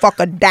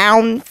motherfucker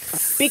down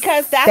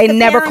Because that's They the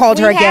never parents called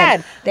her we again.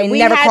 had. They We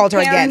never had called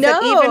her parents again.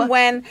 that No. even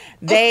when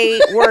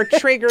they were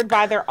triggered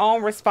by their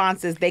own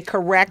responses, they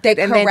corrected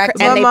They and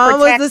corrected. they, and My they mom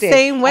was the protected.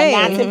 same way.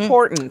 And that's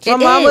important. My It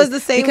mom is, was the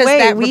same because way.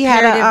 that We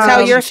had a repetitive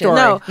Tell your story.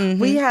 No,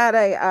 we had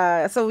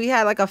we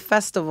had like a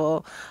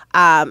festival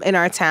in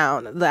our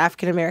town, the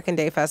African American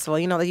Day Festival.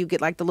 You know that you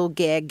get like the little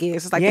gag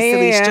gigs, it's like the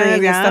silly Yeah,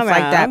 string and stuff like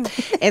yeah.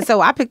 that. And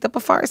so I picked up a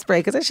fart spray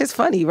because it's just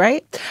funny,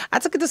 right? I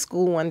took it to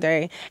school one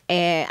day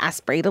and I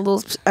sprayed a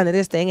little under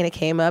this thing and it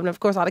came up. And of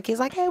course, all the kids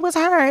like, "Hey, what's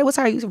her? It was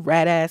her." You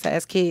rat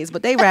ass kids,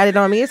 but they ratted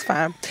on me. It's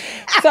fine.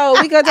 So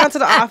we go down to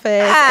the office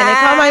and they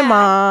call my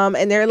mom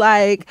and they're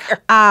like,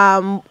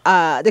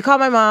 they called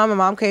my mom. My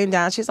mom came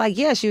down. She's like,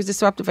 "Yeah, she was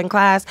disruptive in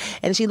class."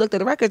 And she looked at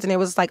the records and it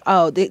was like,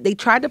 "Oh, they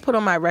tried to put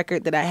on my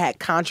record that I had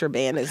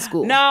contraband in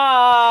school."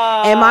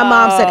 No. And my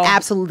mom said,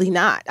 "Absolutely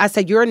not." I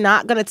said, "You're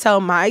not going to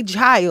tell my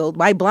child,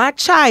 my black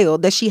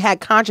child, that she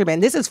had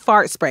contraband. This is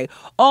fart spray.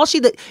 All she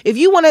did, if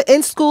you want to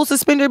in school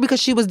suspend her because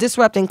she was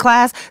disrupting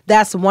class,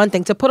 that's one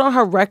thing. To put on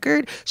her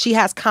record, she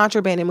has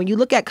contraband. And when you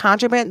look at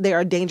contraband, they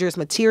are dangerous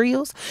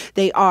materials.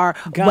 They are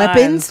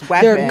weapons.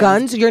 They're weapons,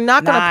 guns. You're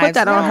not going to put knives.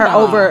 that on No. her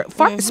over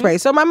fart spray."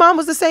 So my mom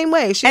was the same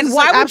way. She And was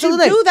why like, would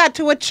absolutely. you do that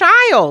to a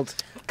child?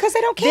 Because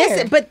they don't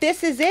care.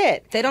 This is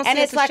it. They don't And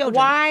see us it's as like, children.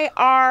 why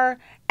are,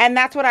 and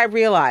that's what I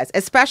realized,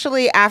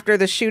 especially after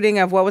the shooting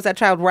of, what was that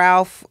child,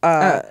 Ralph?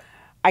 I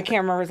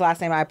can't remember his last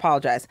name. I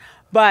apologize.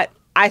 But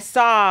I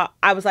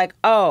was like,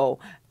 oh,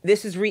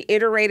 this is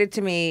reiterated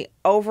to me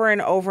over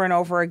and over and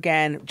over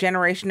again,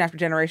 generation after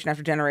generation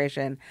after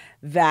generation,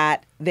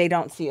 that they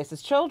don't see us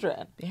as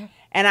children. Yeah.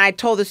 And I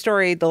told the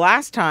story the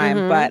last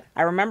time, but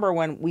I remember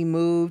when we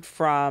moved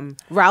from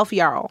Ralph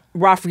Yarl.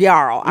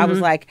 I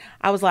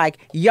was like,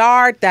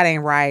 Yard, that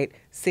ain't right.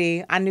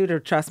 See, I knew to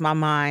trust my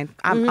mind.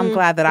 I'm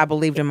glad that I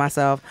believed in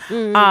myself.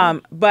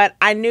 But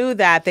I knew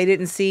that they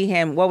didn't see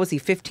him. What was he,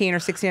 15 or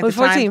 16 at the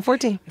 14, time?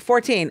 14.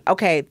 14.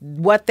 Okay.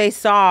 What they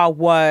saw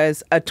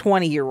was a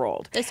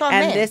 20-year-old. They saw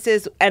and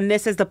men.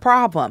 this is the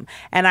problem.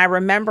 And I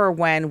remember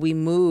when we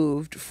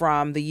moved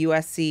from the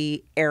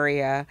USC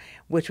area,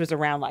 which was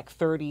around like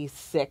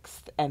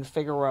 36th and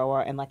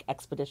Figueroa and like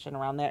Expedition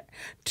around there,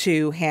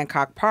 to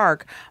Hancock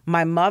Park,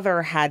 my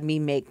mother had me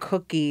make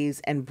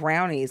cookies and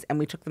brownies, and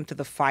we took them to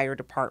the fire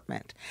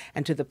department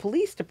and to the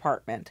police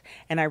department.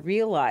 And I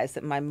realized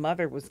that my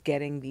mother was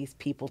getting these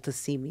people to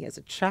see me as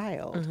a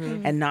child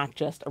and not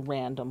just a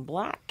random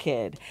black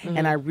kid.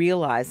 And I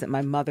realized that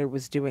my mother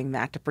was doing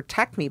that to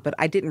protect me, but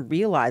I didn't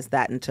realize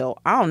that until,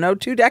 I don't know,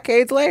 2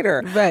 decades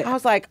later. Right. I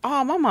was like,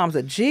 oh, my mom's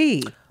a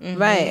G.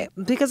 Right,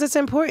 because it's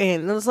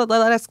important.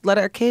 Let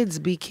our kids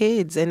be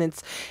kids, and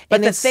it's But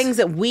and the it's, things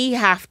that we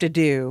have to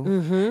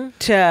do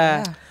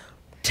to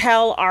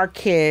tell our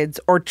kids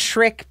or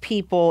trick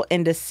people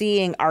into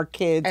seeing our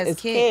kids as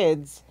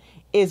kids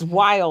is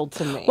wild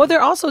to me. Well,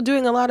 they're also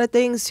doing a lot of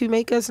things to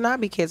make us not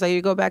be kids. Like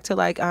you go back to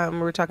like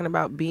we're talking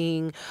about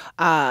being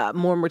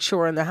more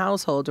mature in the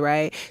household,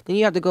 right? Then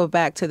you have to go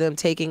back to them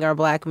taking our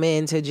black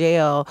men to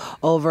jail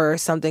over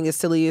something as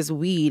silly as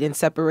weed and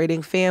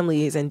separating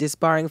families and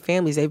disbarring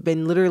families. They've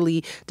been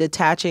literally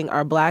detaching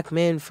our black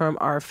men from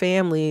our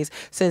families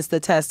since the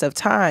test of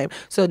time.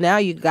 So now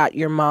you got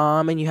your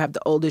mom and you have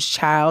the oldest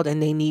child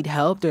and they need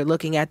help. They're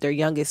looking at their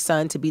youngest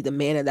son to be the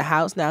man of the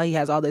house. Now he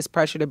has all this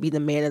pressure to be the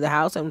man of the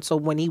house, and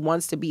so when he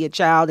wants to be a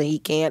child and he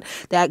can't,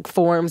 that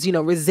forms,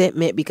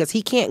 resentment because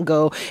he can't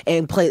go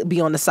and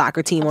be on the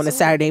soccer team on a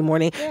Saturday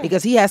morning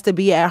because he has to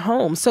be at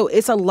home. So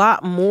it's a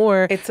lot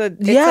more. It's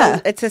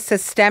a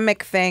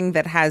systemic thing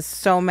that has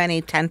so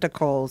many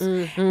tentacles.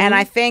 And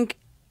I think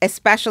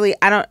especially,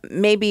 I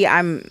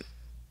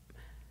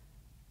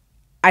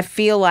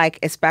feel like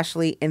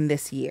especially in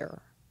this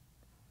year,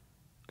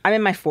 I'm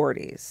in my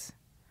 40s.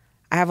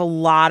 I have a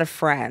lot of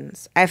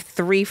friends. I have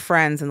 3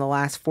 friends in the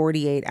last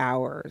 48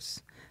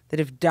 hours that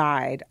have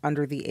died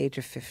under the age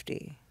of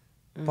 50,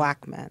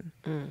 black men,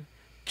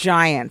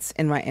 giants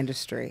in my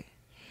industry.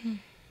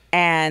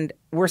 And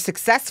we're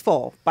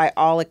successful by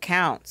all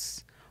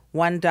accounts.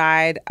 One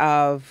died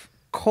of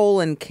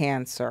colon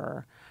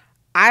cancer.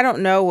 I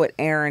don't know what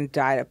Aaron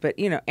died of, but,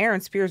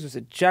 Aaron Spears was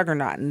a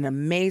juggernaut, an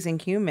amazing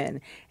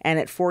human. And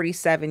at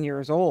 47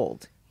 years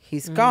old,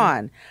 he's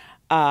gone.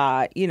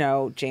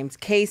 James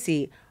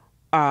Casey.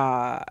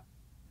 There's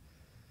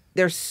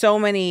so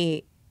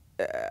many...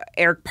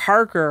 Eric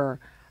Parker,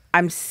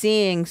 I'm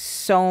seeing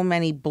so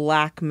many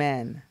black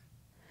men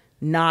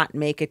not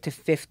make it to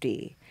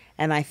 50.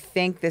 And I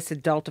think this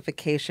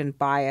adultification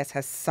bias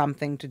has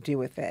something to do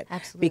with it.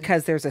 Absolutely.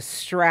 Because there's a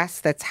stress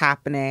that's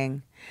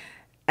happening,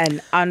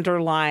 an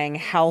underlying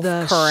health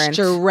current.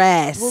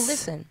 Stress. Well,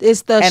 listen.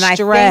 It's the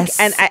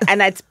stress. I think,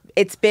 and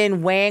it's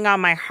been weighing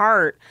on my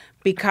heart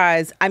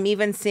because I'm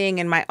even seeing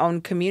in my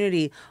own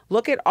community,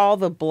 look at all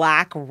the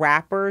black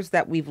rappers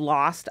that we've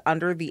lost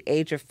under the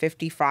age of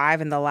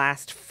 55 in the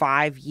last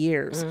 5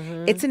 years.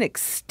 It's an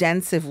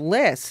extensive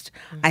list.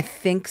 I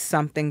think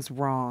something's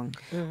wrong.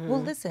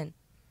 Well, listen,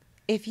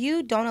 if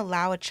you don't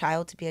allow a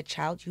child to be a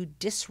child, you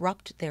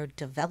disrupt their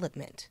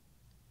development.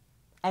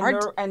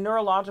 And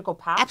neurological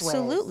pathways.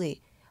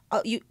 Absolutely.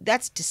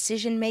 that's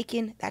decision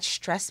making, that's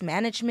stress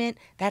management,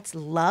 that's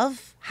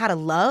love, how to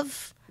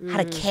love, how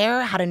to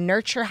care, how to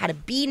nurture, how to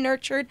be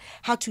nurtured,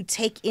 how to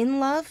take in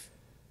love.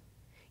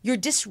 You're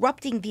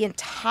disrupting the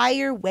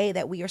entire way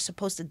that we are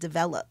supposed to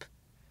develop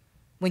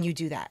when you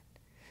do that.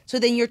 So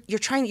then you're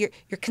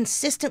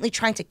consistently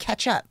trying to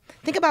catch up.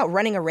 Think about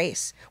running a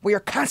race where you're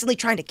constantly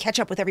trying to catch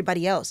up with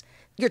everybody else.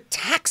 You're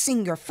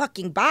taxing your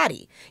fucking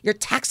body. You're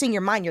taxing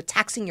your mind. You're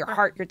taxing your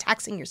heart. You're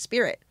taxing your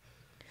spirit.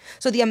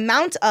 So the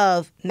amount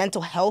of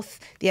mental health,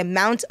 the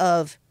amount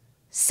of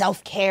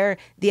self-care,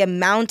 the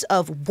amount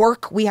of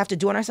work we have to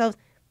do on ourselves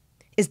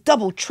is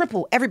double,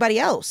 triple everybody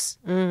else.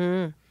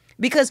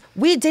 Because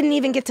we didn't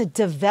even get to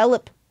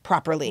develop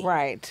properly.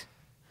 Right.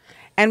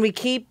 And we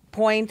keep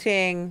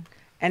pointing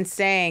and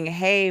saying,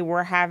 hey,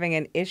 we're having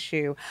an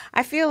issue.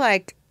 I feel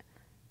like,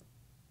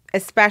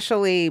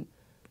 especially,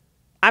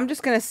 I'm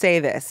just going to say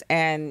this,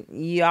 and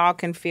y'all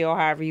can feel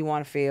however you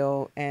want to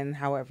feel and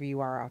however you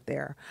are out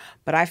there.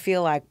 But I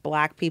feel like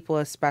Black people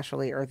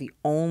especially are the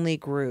only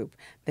group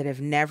that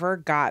have never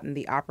gotten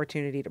the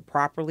opportunity to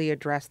properly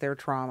address their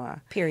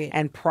trauma. Period.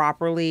 And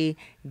properly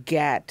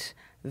get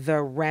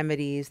the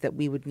remedies that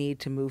we would need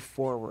to move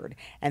forward.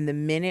 And the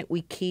minute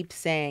we keep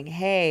saying,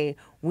 hey,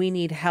 we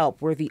need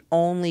help, we're the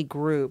only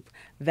group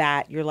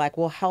that you're like,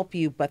 we'll help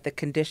you, but the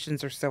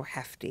conditions are so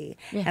hefty.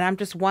 Yeah. And I'm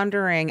just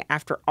wondering,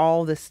 after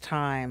all this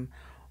time,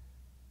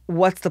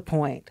 what's the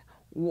point?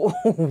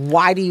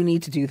 Why do you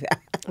need to do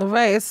that?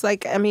 Right. It's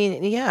like, I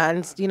mean, yeah.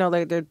 And, you know,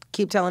 they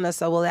keep telling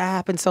us, oh, well, that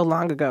happened so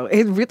long ago.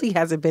 It really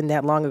hasn't been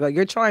that long ago.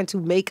 You're trying to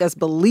make us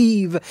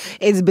believe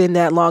it's been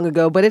that long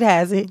ago, but it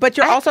hasn't. But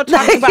you're also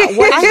talking about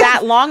what is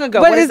that long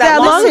ago? What is that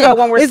long ago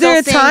when we're is still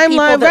there a seeing timeline?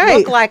 people that Right.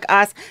 look like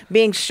us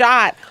being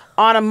shot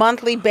on a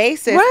monthly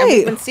basis? Right. And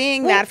we've been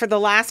seeing that for the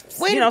last,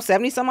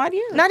 70 some odd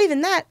years. Not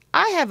even that.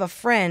 I have a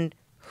friend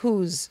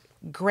whose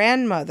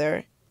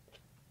grandmother,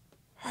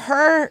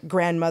 her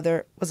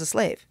grandmother was a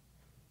slave.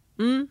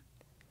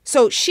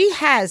 So she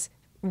has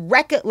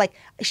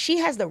she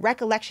has the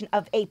recollection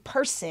of a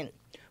person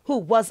who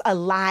was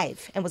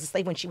alive and was a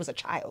slave when she was a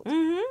child.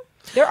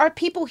 There are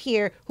people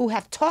here who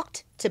have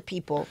talked to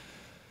people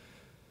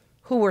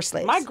who were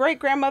slaves. My great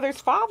grandmother's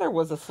father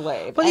was a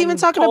slave. But even and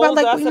talking about, told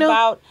like, us you know,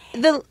 about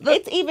the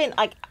it's even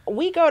like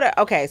we go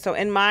to so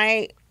on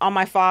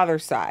my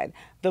father's side,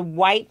 the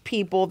white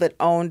people that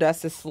owned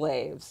us as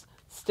slaves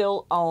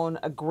still own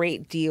a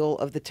great deal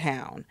of the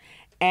town.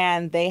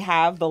 And they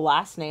have the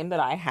last name that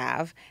I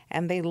have,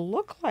 and they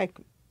look like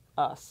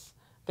us.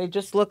 They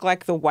just look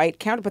like the white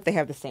counter, but they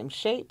have the same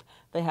shape.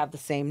 They have the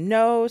same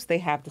nose. They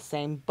have the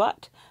same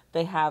butt.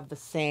 They have the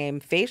same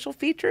facial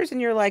features.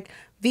 And you're like,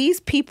 these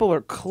people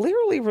are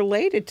clearly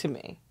related to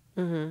me.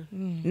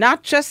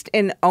 Not just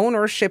in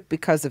ownership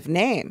because of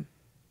name,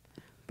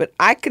 but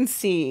I can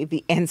see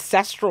the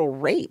ancestral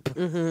rape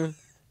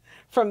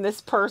from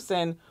this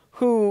person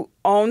who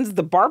owns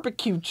the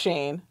barbecue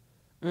chain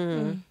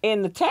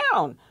in the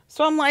town.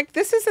 So I'm like,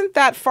 this isn't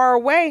that far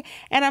away.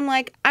 And I'm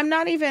like,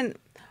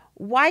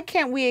 why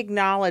can't we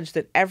acknowledge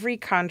that every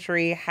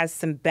country has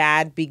some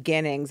bad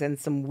beginnings and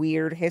some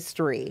weird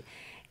history?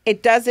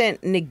 It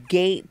doesn't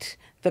negate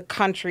the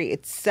country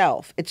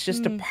itself. It's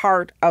just a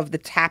part of the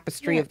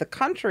tapestry of the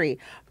country.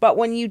 But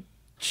when you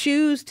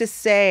choose to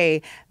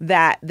say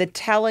that the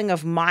telling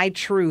of my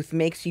truth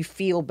makes you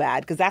feel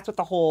bad, because that's what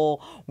the whole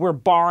we're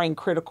barring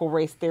critical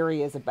race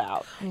theory is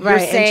about. Right,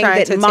 You're saying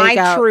and that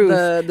my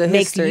truth the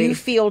makes history. you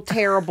feel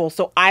terrible,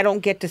 so I don't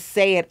get to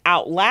say it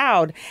out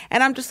loud.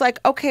 And I'm just like,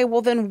 okay,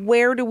 well then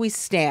where do we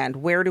stand?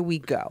 Where do we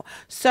go?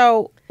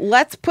 So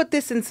let's put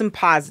this in some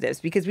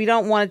positives, because we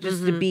don't want it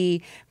just to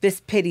be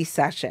this pity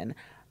session.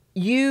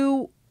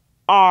 You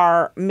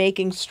are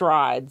making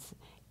strides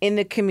in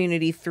the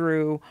community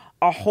through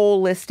a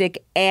holistic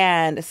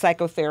and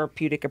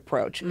psychotherapeutic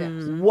approach.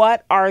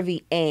 What are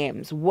the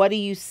aims? What do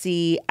you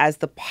see as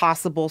the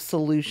possible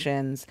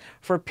solutions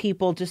for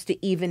people just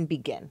to even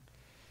begin?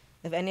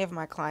 If any of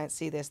my clients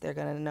see this, they're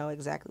going to know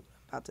exactly what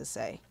I'm about to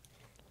say.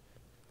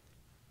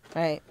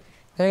 Right?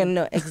 They're going to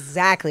know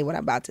exactly what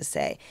I'm about to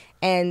say.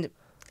 And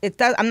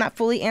I'm not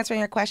fully answering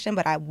your question,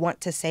 but I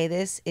want to say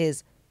this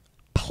is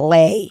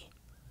play.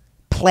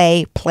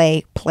 Play,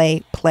 play,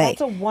 play, play.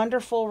 That's a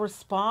wonderful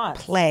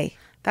response. Play.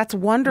 That's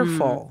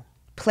wonderful.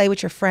 Play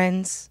with your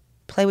friends.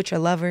 Play with your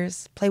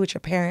lovers. Play with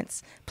your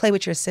parents. Play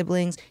with your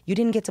siblings. You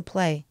didn't get to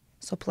play,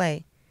 so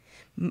play.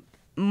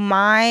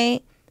 My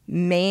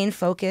main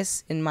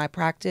focus in my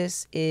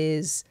practice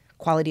is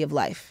quality of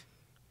life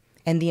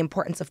and the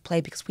importance of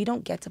play, because we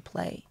don't get to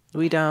play.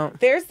 We don't.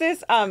 There's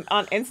this on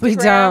Instagram. We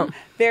don't.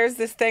 There's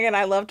this thing, and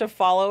I love to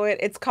follow it.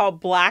 It's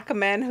called Black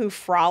Men Who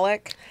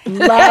Frolic.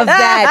 Love that.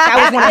 That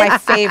was one of my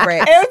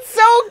favorites. It's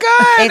so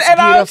good. It's and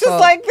I was just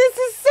beautiful. like, this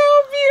is so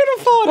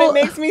beautiful, and it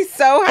makes me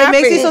so happy.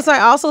 It makes me so sorry.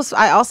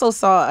 I also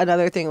saw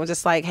another thing, was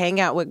just like hang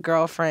out with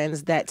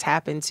girlfriends that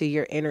tap into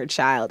your inner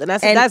child, and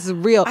that's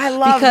real. I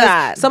love because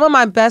that. some of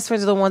my best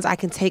friends are the ones I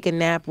can take a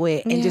nap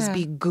with and just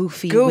be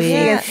goofy with,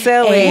 and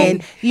silly,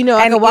 and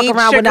I and can walk eat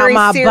around without sugary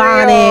my cereal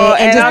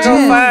bonnet and just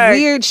do fuck.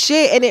 weird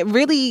shit, and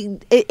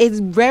it's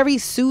very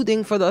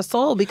soothing for the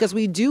soul, because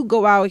we do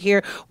go out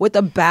here with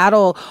a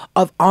battle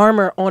of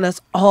armor on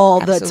us all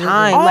the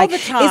time. All like the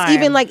time. it's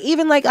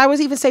even like I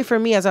was even say for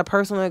me as a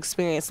personal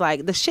experience,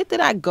 like the shit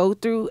that I go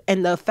through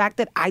and the fact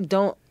that I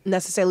don't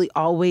necessarily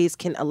always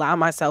can allow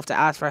myself to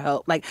ask for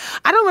help. Like,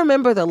 I don't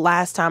remember the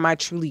last time I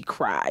truly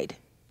cried.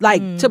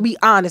 Like, to be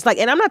honest, like,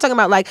 and I'm not talking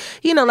about like,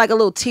 like a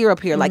little tear up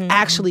here, like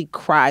actually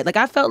cried. Like,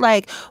 I felt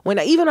like when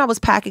I was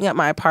packing up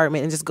my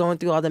apartment and just going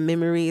through all the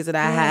memories that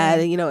I had,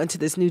 into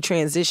this new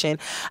transition,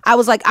 I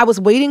was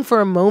waiting for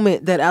a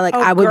moment that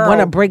I would want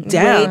to break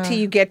down. Wait till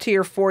you get to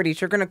your 40s.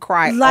 You're going to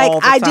cry like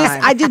all the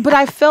time. I did, but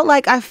I felt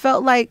like I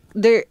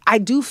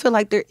do feel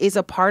like there is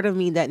a part of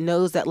me that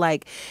knows that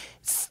like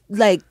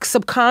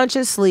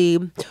subconsciously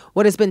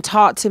what has been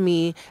taught to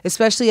me,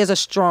 especially as a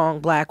strong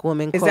Black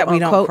woman, is that we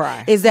don't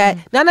cry. Is that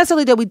not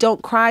necessarily that we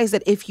don't cry, is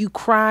that if you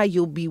cry,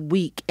 you'll be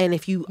weak. And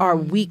if you are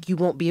weak, you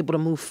won't be able to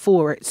move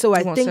forward. So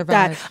I think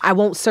that I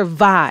won't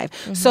survive.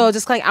 So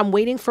just like I'm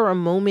waiting for a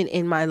moment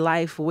in my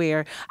life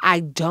where I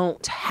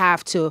don't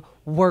have to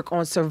work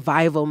on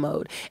survival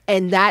mode,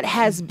 and that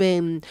has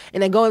been,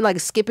 and then going like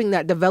skipping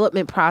that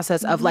development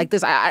process of like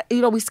this,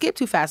 we skip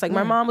too fast. Like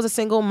my mom was a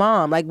single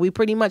mom, like we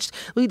pretty much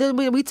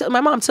my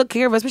mom took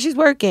care of us, but she's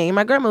working,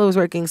 my grandmother was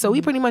working, so we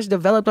pretty much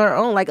developed our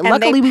own, like, and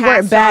luckily we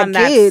weren't bad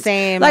kids,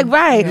 like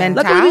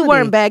luckily we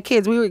weren't bad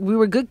kids, we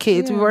were good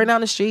kids, we weren't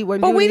down the street,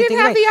 but we didn't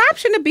have the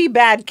option to be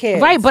bad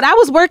kids, right? But I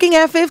was working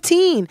at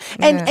 15,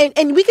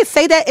 and we could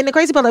say that. And the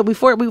crazy part, like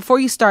before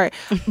you start,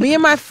 me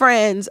and my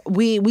friends,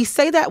 we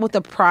say that with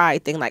the pride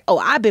thing, like, oh,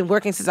 I've been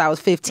working since I was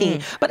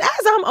 15. But as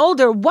I'm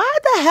older, why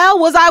the hell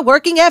was I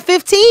working at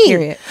 15?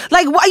 Period.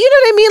 Like, why, you know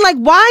what I mean? Like,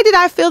 why did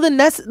I feel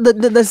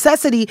the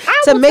necessity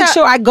to make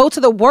sure I go to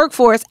the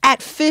workforce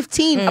at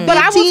 15? But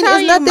I will tell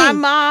you, nothing. my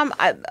mom,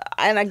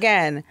 and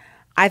again,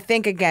 I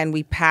think,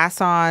 we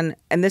pass on,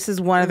 and this is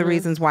one of the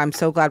reasons why I'm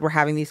so glad we're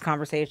having these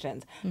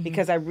conversations,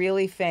 because I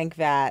really think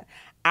that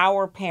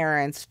our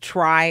parents,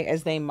 try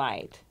as they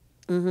might,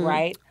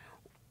 right?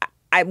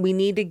 We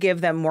need to give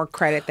them more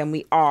credit than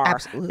we are.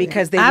 Absolutely.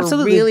 Because they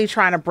were really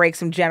trying to break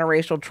some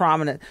generational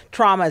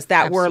traumas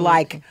that were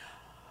like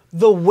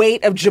the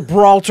weight of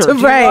Gibraltar.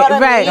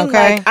 Right.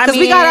 Okay. Because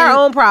we got our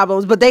own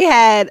problems, but they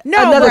had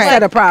another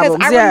set of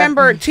problems. I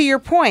remember, to your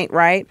point,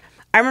 right?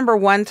 I remember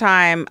one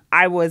time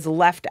I was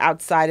left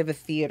outside of a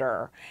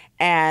theater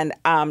and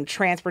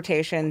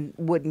transportation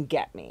wouldn't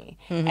get me.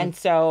 And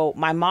so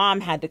my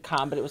mom had to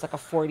come, but it was like a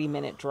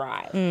 40-minute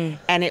drive.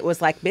 And it was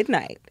like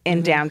midnight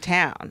in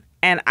downtown.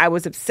 And I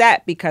was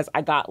upset because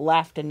I got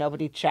left and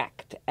nobody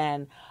checked.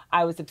 And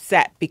I was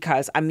upset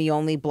because I'm the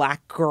only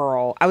Black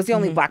girl. I was the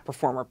only Black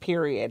performer,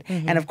 period.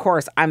 And of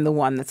course, I'm the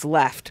one that's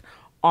left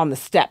on the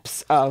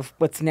steps of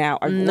what's now,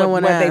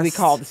 what they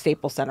call the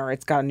Staples Center.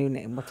 It's got a new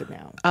name. What's it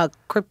now?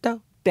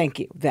 Crypto? Thank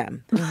you,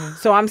 them.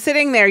 So I'm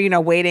sitting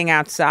there, waiting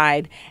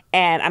outside,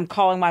 and I'm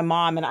calling my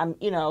mom, and I'm,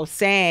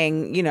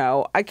 saying,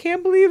 I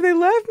can't believe they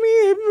left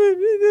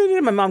me.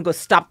 And my mom goes,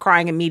 stop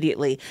crying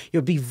immediately.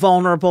 You'll be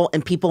vulnerable,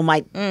 and people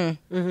might,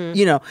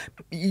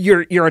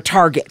 you're a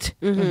target.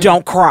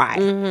 Don't cry.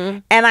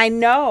 And I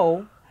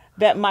know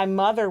that my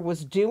mother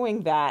was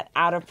doing that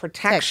out of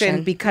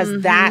protection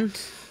because that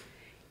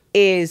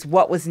is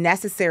what was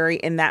necessary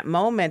in that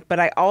moment.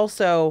 But I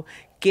also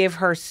give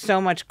her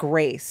so much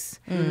grace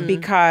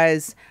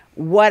because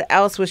what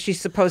else was she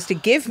supposed to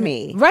give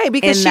me? Right,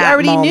 because she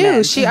already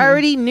knew. She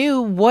already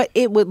knew what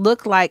it would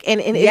look like,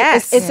 and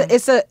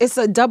it's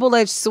a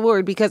double-edged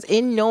sword, because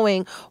in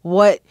knowing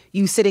what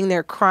you sitting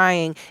there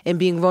crying and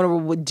being vulnerable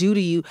would do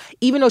to you,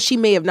 even though she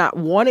may have not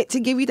wanted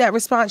to give you that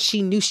response,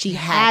 she knew she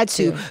had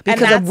to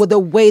because of the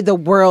way the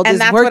world is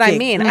working. And that's what I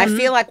mean. I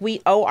feel like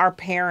we owe our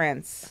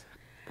parents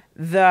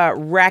the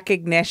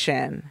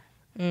recognition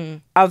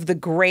of the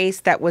grace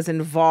that was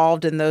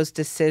involved in those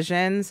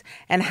decisions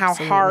and how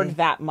hard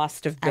that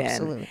must have been.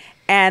 Absolutely.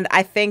 And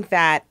I think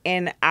that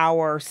in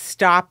our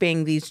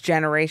stopping these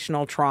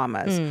generational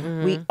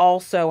traumas, we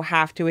also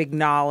have to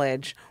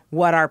acknowledge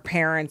what our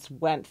parents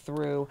went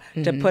through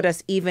to put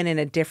us even in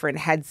a different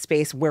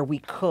headspace where we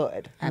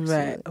could.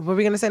 Absolutely. Right. What were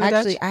we going to say, Nadege?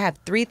 Actually, I have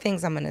 3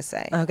 things I'm going to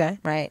say. Okay.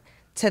 Right.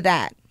 To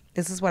that,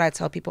 this is what I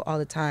tell people all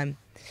the time.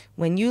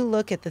 When you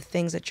look at the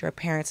things that your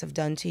parents have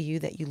done to you,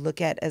 that you look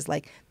at as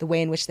like the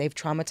way in which they've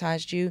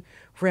traumatized you,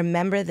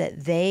 remember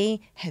that they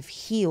have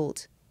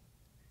healed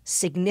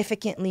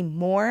significantly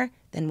more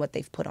than what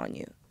they've put on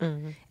you.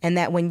 And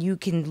that when you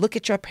can look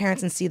at your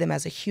parents and see them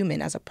as a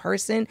human, as a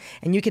person,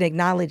 and you can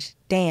acknowledge,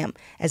 damn,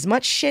 as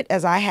much shit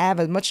as I have,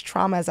 as much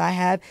trauma as I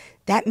have,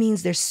 that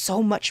means there's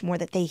so much more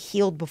that they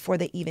healed before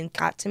they even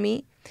got to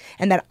me.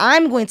 And that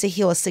I'm going to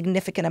heal a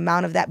significant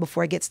amount of that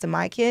before it gets to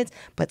my kids,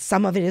 but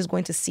some of it is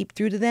going to seep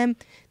through to them.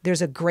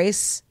 There's a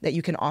grace that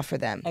you can offer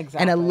them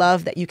and a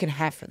love that you can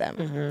have for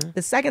them.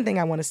 The second thing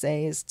I want to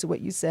say is to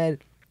what you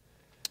said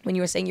when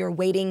you were saying you're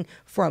waiting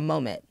for a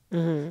moment.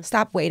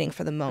 Stop waiting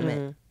for the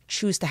moment.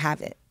 Choose to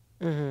have it,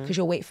 because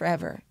you'll wait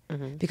forever.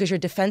 Because your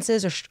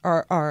defenses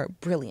are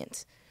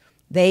brilliant.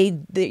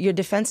 Your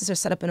defenses are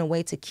set up in a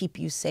way to keep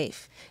you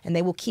safe, and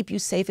they will keep you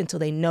safe until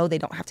they know they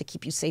don't have to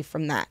keep you safe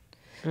from that.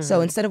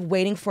 So instead of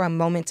waiting for a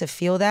moment to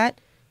feel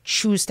that,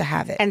 choose to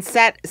have it. And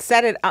set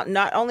it up,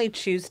 not only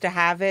choose to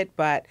have it,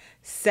 but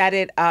set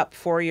it up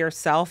for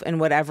yourself and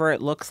whatever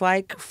it looks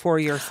like for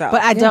yourself.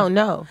 But I don't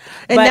know.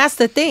 And But that's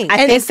the thing. I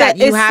And think it's that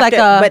you it's have like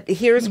to, but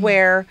here's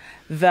where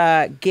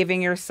the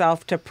giving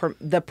yourself to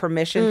the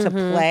permission to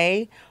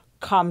play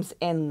comes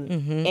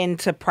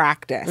into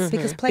practice.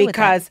 Because play with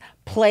because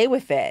play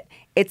with it.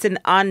 It's an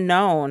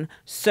unknown.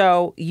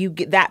 So you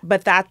get that,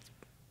 but that's,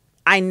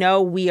 I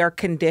know we are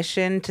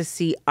conditioned to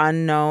see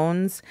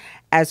unknowns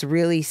as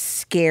really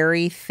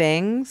scary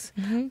things,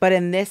 but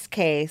in this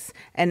case,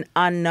 an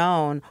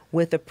unknown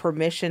with a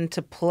permission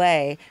to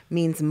play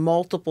means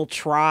multiple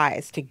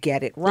tries to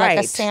get it right.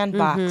 Like a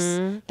sandbox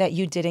that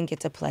you didn't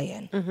get to play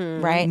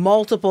in, right?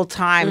 Multiple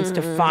times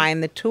to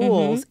find the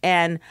tools.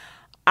 And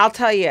I'll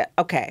tell you,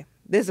 okay,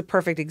 this is a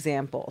perfect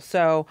example.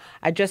 So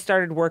I just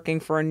started working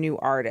for a new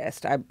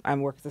artist. I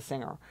work as a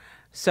singer.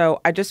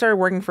 So I just started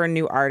working for a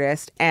new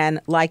artist.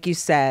 And like you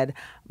said,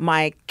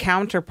 my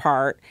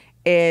counterpart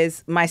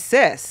is my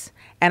sis.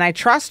 And I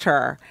trust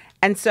her.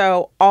 And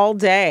so all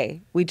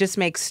day, we just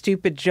make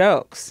stupid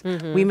jokes.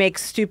 We make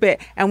stupid,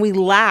 and we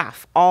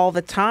laugh all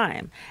the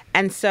time.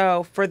 And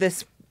so for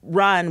this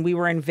run, we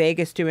were in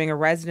Vegas doing a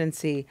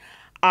residency.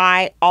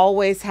 I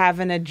always have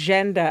an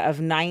agenda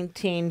of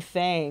 19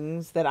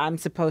 things that I'm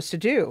supposed to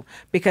do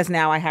because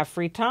now I have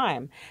free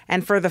time.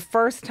 And for the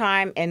first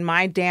time in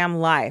my damn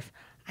life,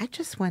 I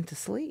just went to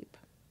sleep.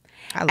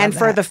 And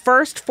for the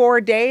first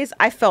 4 days,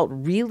 I felt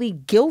really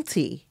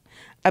guilty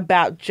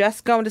about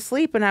just going to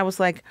sleep. And I was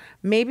like,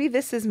 maybe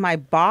this is my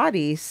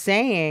body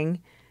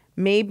saying,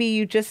 maybe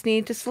you just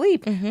need to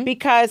sleep.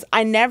 Because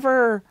I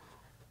never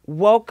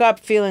woke up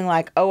feeling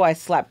like, oh, I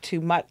slept too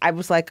much. I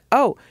was like,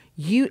 oh,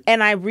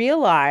 and I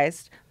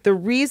realized the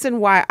reason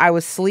why I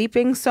was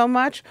sleeping so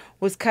much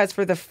was because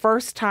for the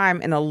first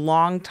time in a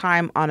long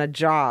time on a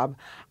job,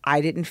 I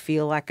didn't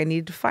feel like I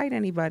needed to fight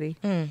anybody.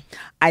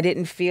 I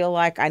didn't feel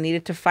like I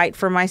needed to fight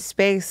for my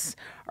space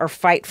or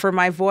fight for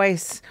my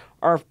voice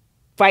or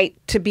fight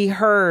to be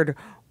heard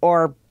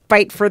or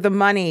fight for the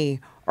money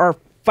or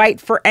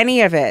fight for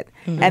any of it.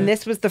 And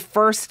this was the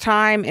first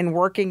time in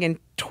working in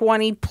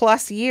 20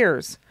 plus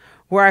years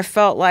where I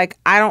felt like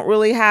I don't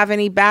really have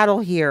any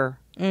battle here.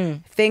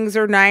 Things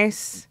are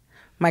nice.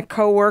 My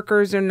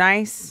coworkers are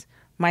nice.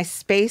 My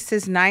space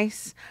is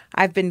nice.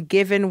 I've been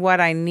given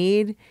what I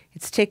need.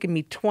 It's taken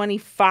me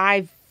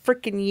 25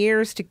 freaking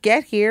years to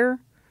get here.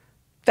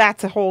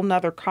 That's a whole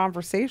nother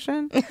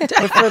conversation.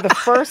 But for the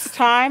first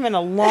time in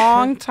a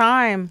long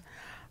time,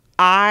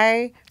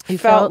 I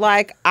felt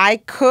like I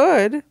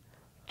could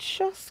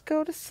just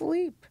go to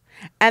sleep.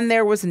 And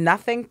there was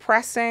nothing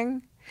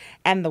pressing.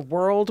 And the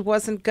world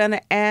wasn't going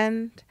to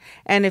end.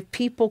 And if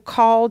people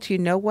called, you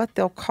know what?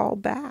 They'll call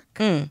back.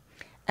 And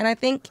I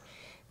think,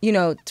 you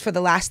know, for the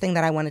last thing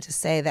that I wanted to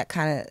say that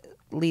kind of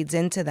leads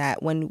into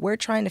that, when we're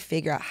trying to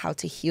figure out how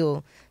to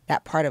heal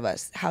that part of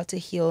us, how to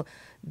heal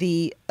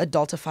the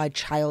adultified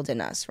child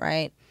in us,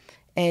 right?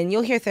 And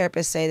you'll hear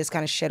therapists say this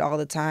kind of shit all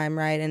the time,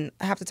 right? And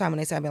half the time when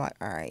they say, I'll be like,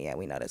 all right, yeah,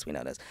 we know this.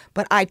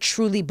 But I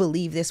truly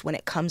believe this when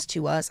it comes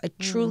to us. I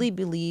truly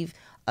believe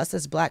us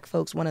as Black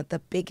folks, one of the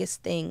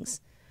biggest things,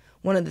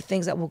 one of the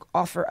things that will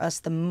offer us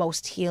the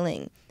most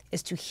healing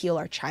is to heal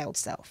our child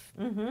self,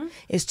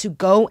 is to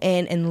go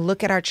in and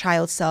look at our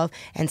child self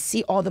and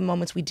see all the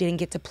moments we didn't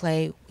get to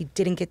play, we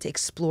didn't get to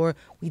explore,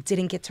 we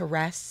didn't get to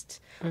rest,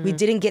 we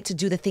didn't get to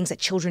do the things that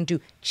children do.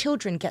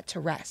 Children get to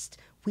rest.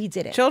 We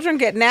didn't. Children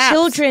get naps.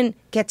 Children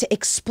get to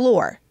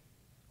explore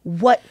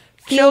what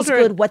feels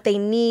good, what they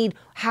need,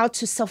 how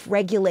to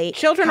self-regulate.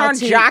 Children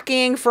aren't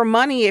jockeying for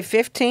money at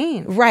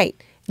 15. Right.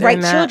 Right,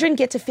 children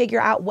get to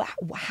figure out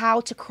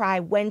how to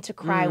cry, when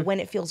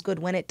it feels good,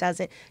 when it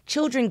doesn't.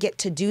 Children get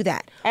to do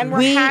that. And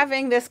we're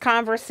having this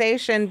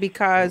conversation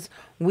because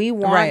we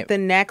want the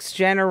next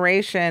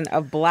generation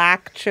of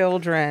Black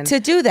children to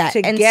do that.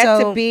 To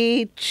to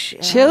be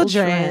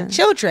children.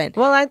 Children.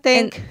 Well, I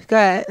think, go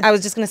ahead. I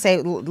was just going to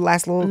say,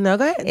 last little. No,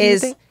 go ahead.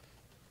 Is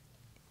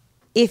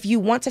if you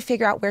want to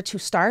figure out where to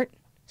start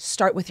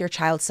start with your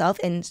child self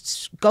and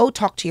go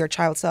talk to your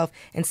child self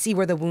and see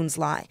where the wounds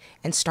lie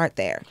and start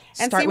there.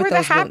 And start see with where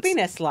the those wounds.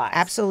 happiness lies.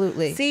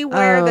 Absolutely. See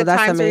where the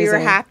that's times where you're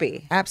amazing.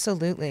 happy.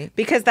 Absolutely.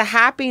 Because the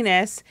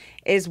happiness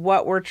is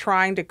what we're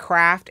trying to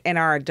craft in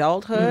our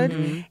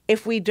adulthood.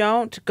 If we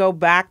don't go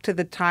back to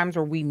the times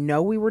where we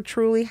know we were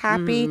truly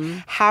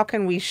happy, how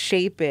can we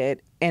shape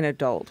it in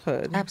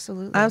adulthood?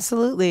 Absolutely.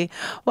 Absolutely.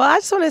 Well, I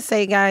just want to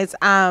say, guys,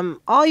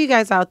 all you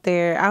guys out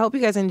there, I hope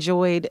you guys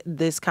enjoyed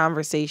this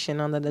conversation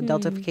on the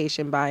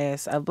adultification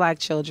bias of Black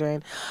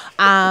children.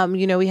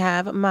 You know, we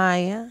have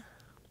Maiya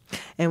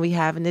and we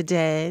have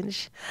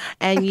Nadege.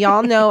 And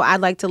y'all know I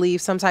like to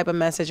leave some type of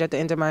message at the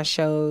end of my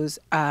shows,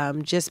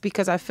 just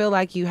because I feel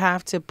like you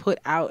have to put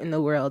out in the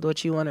world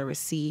what you want to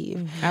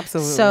receive.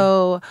 Absolutely.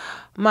 So,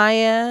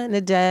 Maiya,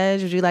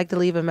 Nadege, would you like to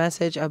leave a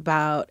message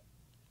about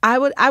I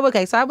want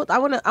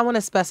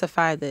to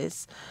specify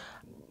this.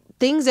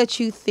 Things that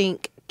you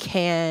think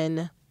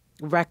can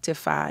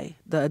rectify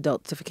the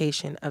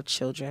adultification of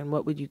children.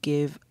 What would you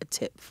give a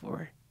tip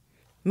for?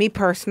 Me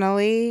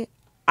personally,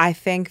 I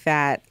think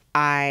that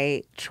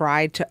I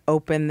tried to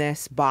open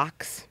this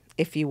box,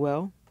 if you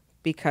will,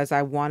 because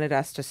I wanted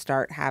us to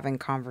start having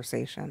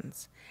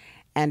conversations.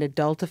 And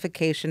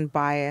adultification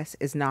bias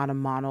is not a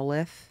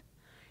monolith.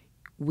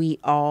 We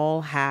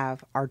all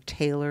have our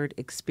tailored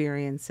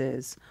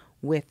experiences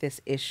with this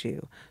issue.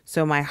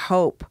 So my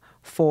hope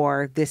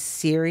for this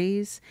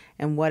series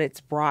and what it's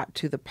brought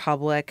to the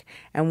public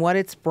and what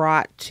it's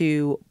brought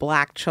to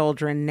Black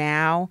children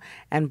now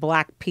and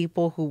Black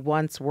people who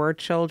once were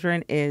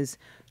children is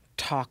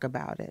talk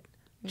about it.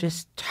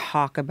 Just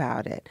talk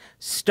about it.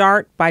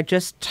 Start by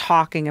just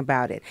talking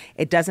about it.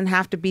 It doesn't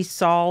have to be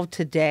solved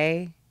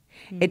today.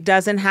 It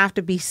doesn't have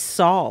to be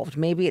solved.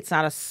 Maybe it's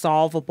not a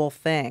solvable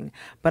thing,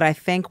 but I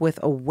think with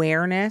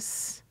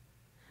awareness,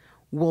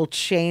 will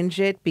change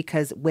it,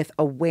 because with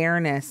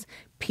awareness,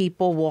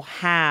 people will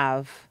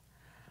have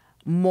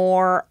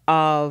more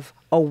of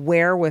a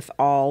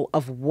wherewithal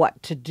of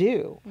what to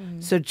do.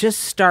 So just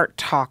start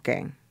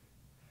talking.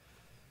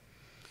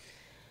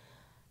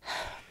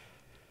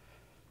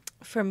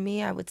 For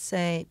me, I would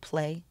say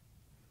play.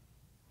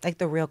 Like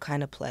the real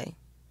kind of play.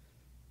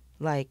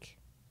 Like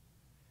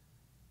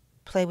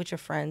play with your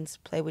friends,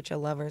 play with your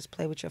lovers,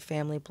 play with your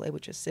family, play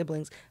with your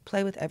siblings,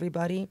 play with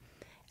everybody,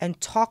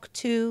 and talk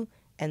to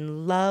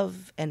and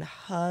love and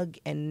hug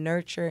and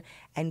nurture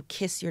and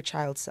kiss your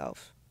child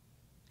self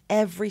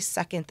every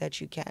second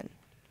that you can.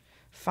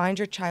 Find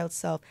your child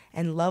self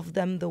and love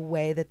them the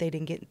way that they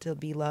didn't get to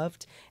be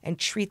loved, and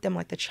treat them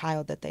like the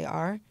child that they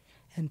are,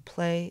 and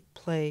play,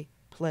 play,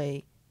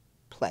 play,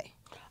 play.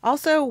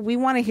 Also, we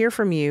want to hear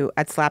from you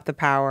at Slap the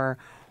Power.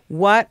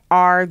 What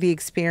are the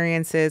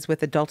experiences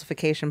with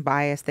adultification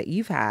bias that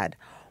you've had?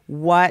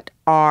 What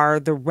are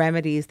the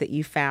remedies that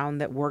you found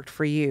that worked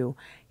for you?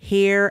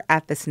 Here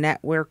at this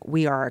network,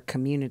 we are a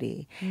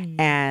community,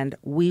 and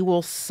we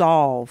will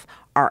solve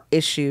our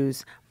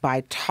issues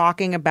by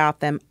talking about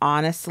them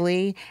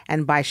honestly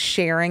and by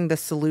sharing the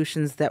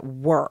solutions that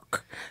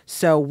work.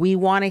 So we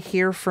want to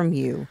hear from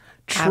you.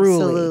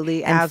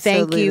 Truly.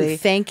 Absolutely. And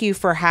thank you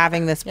for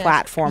having this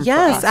platform for us.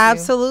 Yes,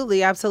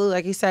 absolutely. Absolutely.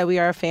 Like you said, we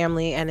are a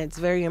family, and it's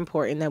very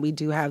important that we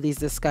do have these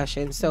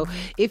discussions. So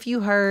if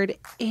you heard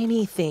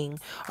anything,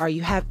 or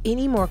you have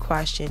any more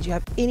questions, you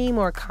have any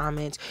more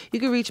comments, you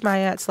can reach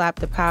Maiya at Slap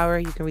the Power.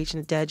 You can reach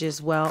Nadege as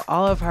well.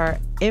 All of her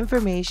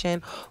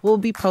information will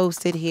be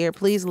posted here.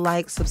 Please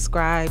like,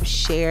 subscribe,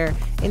 share,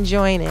 and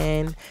join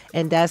in.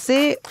 And that's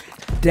it.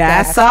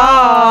 That's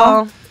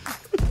all.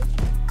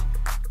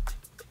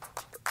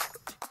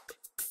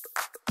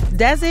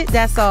 That's It,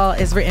 That's All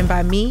is written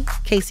by me,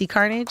 Casey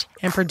Carnage,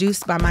 and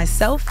produced by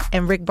myself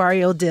and Rick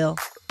Barrio Dill.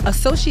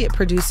 Associate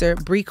producer,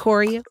 Bree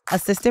Corey.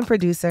 Assistant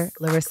producer,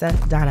 Larissa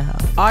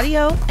Donahoe.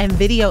 Audio and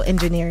video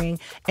engineering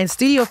and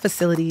studio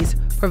facilities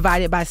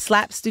provided by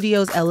Slap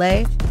Studios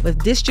LA,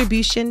 with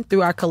distribution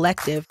through our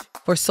collective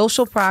for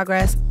social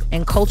progress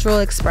and cultural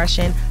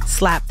expression,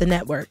 Slap the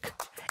Network.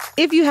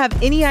 If you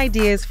have any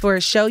ideas for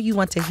a show you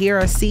want to hear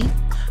or see,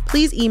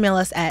 please email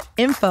us at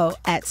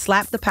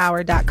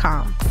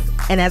info@slapthepower.com.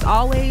 And as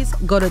always,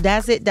 go to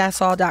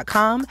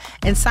that'sitthat'sall.com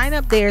and sign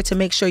up there to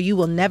make sure you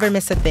will never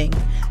miss a thing.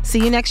 See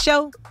you next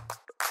show.